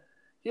he weigh?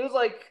 He was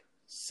like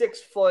 6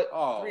 foot,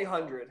 Oh.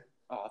 300.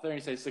 Oh, I thought you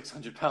say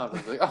 600 pounds. I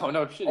was like, oh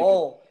no, shit.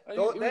 Oh, he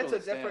tho- could that's a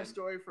withstand. different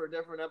story for a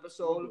different He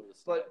episode. could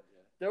withstand, But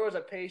yeah. there was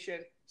a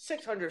patient,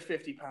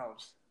 650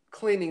 pounds.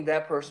 Cleaning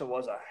that person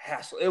was a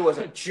hassle. It was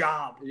a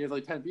job. You had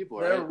like 10 people,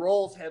 Their right?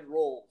 rolls had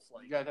rolls. You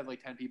Like guys had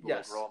like 10 people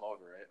Yes. like roll them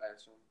over, right? I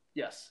assume.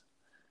 yes,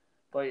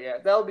 but yeah,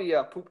 that'll be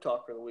a poop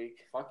talk for the week.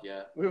 Fuck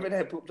yeah. We haven't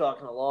had poop talk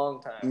in a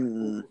long time.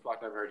 Mm.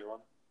 Fuck, never heard you one.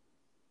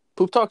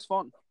 Poop talk's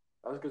fun.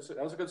 That was good.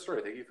 That was a good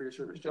story. Thank you for your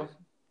service, Joe.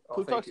 Oh,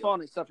 Poop thank talk's you.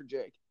 fun except for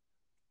Jake.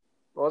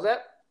 What was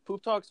that?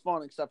 Poop talk's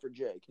fun except for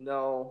Jake.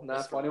 No, not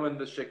It's funny when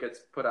this shit gets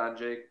put on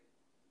Jake,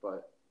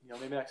 but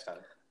maybe next time.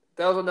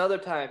 That was another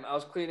time I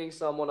was cleaning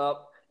someone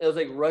up. It was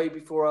like right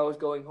before I was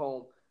going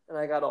home, and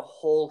I got a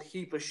whole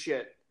heap of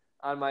shit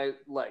on my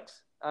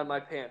legs, on my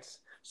pants.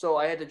 So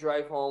I had to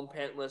drive home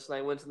pantless, and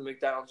I went to the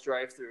McDonald's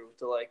drive-thru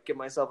to like get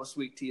myself a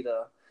sweet tea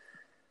to.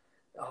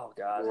 Oh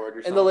God! Reward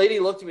yourself. And the lady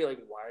looked at me like,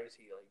 "Why is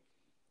he like?"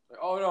 Like,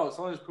 oh no,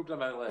 someone just pooped on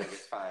my leg.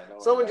 It's fine. Don't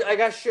worry Someone, about I it.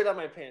 got shit on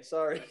my pants.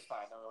 Sorry. It's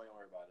fine. Don't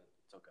worry about it.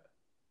 It's okay.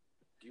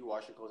 Do you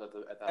wash your clothes at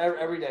the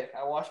Every day,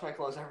 I wash my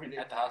clothes every day.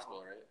 At the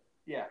hospital, right?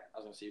 Yeah. I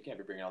was gonna say you can't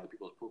be bringing other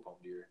people's poop home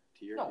to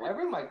your. No, I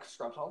bring my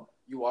scrubs home.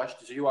 You wash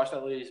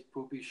that lady's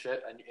poopy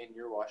shit in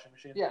your washing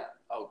machine? Yeah.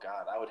 Oh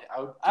God, I would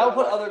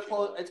put wash other machine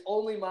clothes. away. It's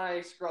only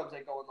my scrubs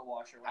that go in the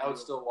washer. when I would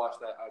do still wash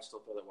that. I would still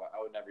throw that.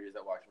 I would never use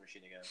that washing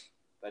machine again.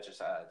 That just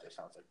sounds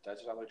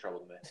like trouble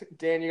to me. it.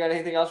 Dan, you got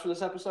anything else for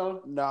this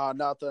episode? Nah,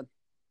 nothing.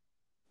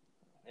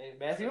 Hey,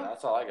 Matthew?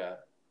 That's all I got.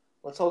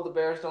 Let's hope the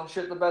Bears don't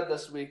shit the bed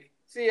this week.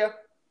 See ya.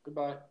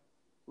 Goodbye.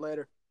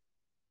 Later.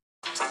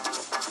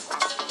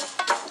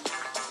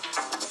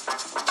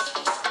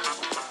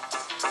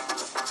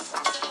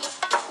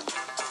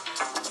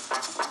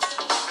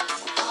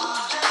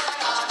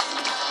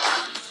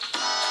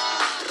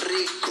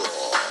 Rico.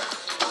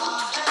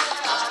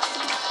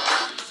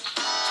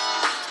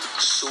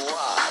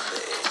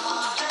 Suave.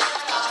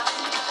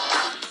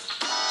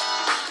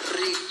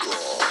 Rico.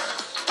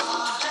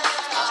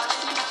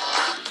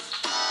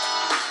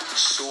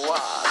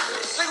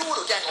 Suave.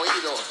 Seguro que han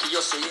oído que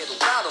yo soy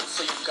educado.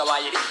 Soy un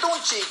caballerito,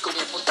 un chico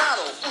bien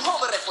portado. Un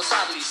joven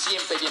responsable y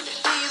siempre bien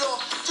vestido.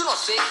 Yo no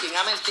sé quién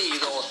ha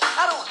mentido.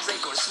 I don't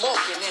drink or smoke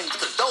and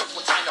into dope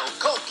once I know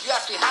coke. You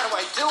ask me how do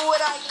I do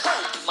it, I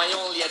cope. My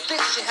only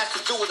addiction has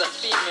to do with the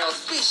female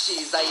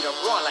species. I eat a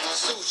raw like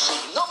sushi.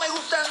 No me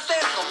gusta el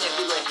terno, mi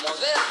estilo es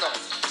moderno.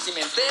 Si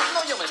me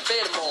enterno, yo me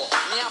enfermo.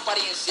 Mi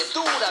apariencia es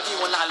dura,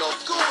 vivo en la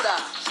locura.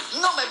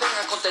 No me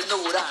vengan con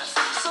ternuras.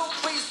 So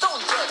please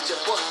don't judge a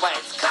book by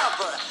its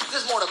cover.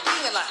 There's more to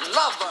being a Latin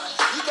lover.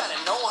 You gotta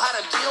know how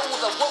to deal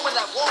with a woman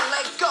that won't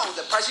let go.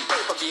 The price you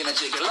pay for being a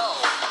gigolo.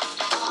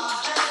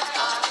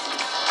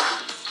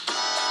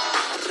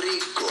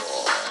 Rico.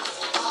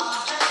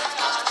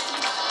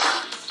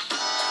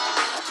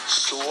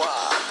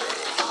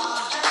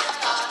 Suave.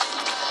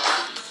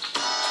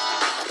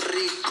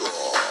 Rico.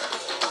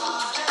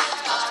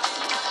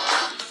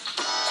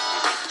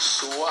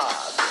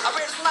 Suave.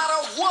 There's not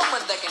a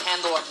woman that can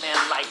handle a man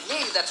like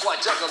me. That's why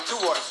I juggle 2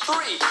 or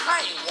 3.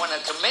 I ain't wanna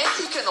commit,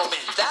 you can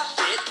omit that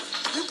bit.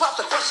 You pop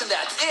the question,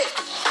 that's it.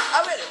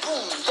 A ver,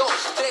 1, 2,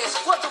 3,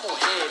 4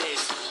 mujeres.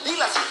 Y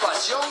la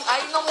situación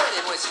ahí no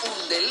muere, no es un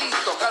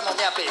delito. Calmo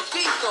mi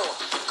apetito,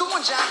 como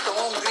un llanto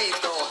o un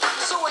grito.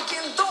 So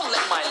again, don't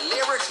let my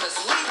lyrics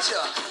mislead ya.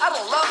 I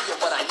don't love you,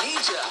 but I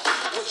need ya.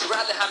 Would you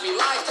rather have happy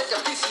life, take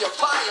a piece of your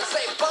pie and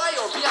say bye,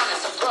 or be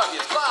honest and rub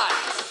your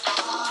thighs.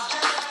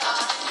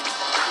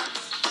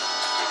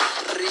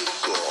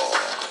 Rico.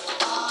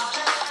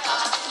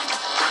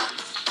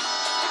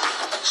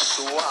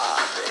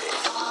 Suave.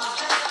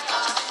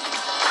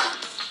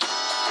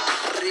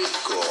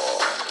 Rico.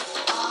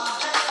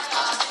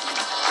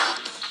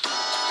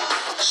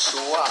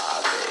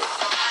 Suave.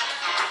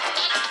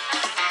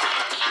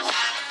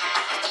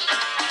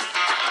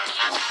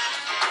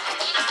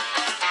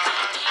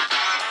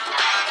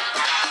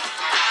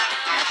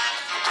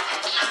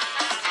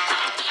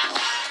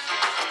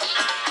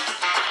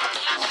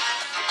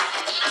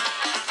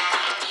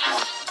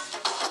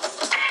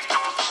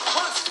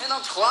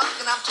 O'clock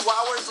and I'm 2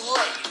 hours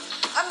late.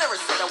 I never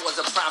said I was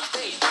a prime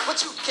date,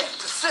 but you kept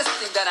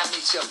persisting that I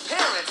meet your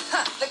parents.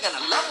 They're gonna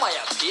love my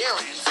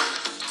appearance.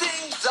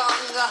 Ding dong,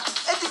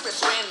 el timbre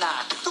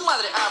suena. Tu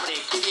madre abre,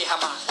 que vieja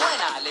más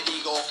buena. Le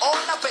digo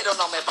hola, pero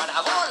no me para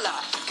bola.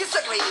 ¿Qué se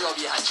ha creído,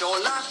 vieja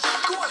chola?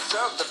 Go and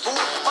serve the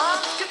food, ma,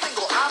 que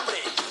tengo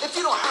hambre. If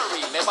you don't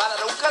hurry, me va a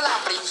dar un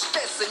calambre. Y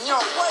usted, señor,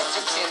 why is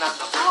your chin on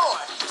the floor?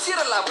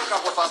 Cierra la boca,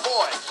 por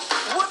favor.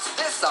 What's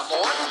this,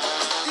 amor?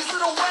 These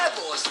little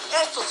huevos.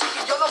 Esto sí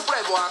que yo no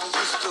pruebo. I'm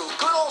used to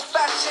good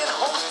old-fashioned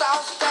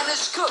home-style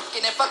Spanish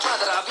cooking. If I try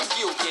that, I'll be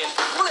puking.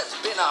 Well, it's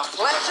been a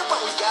pleasure,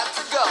 but we got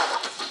to go.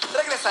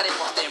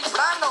 Regresaremos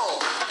temprano.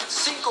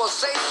 5,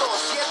 6 o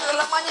 7 de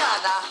la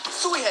mañana.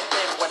 Su hija está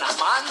en buenas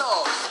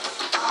manos.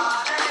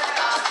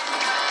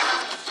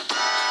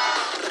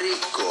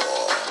 Rico.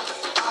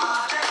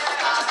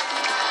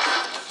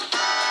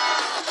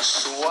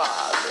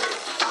 Suave.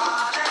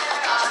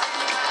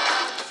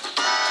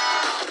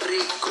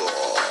 Rico.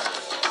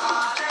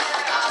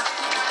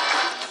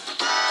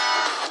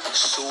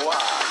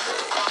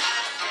 Suave.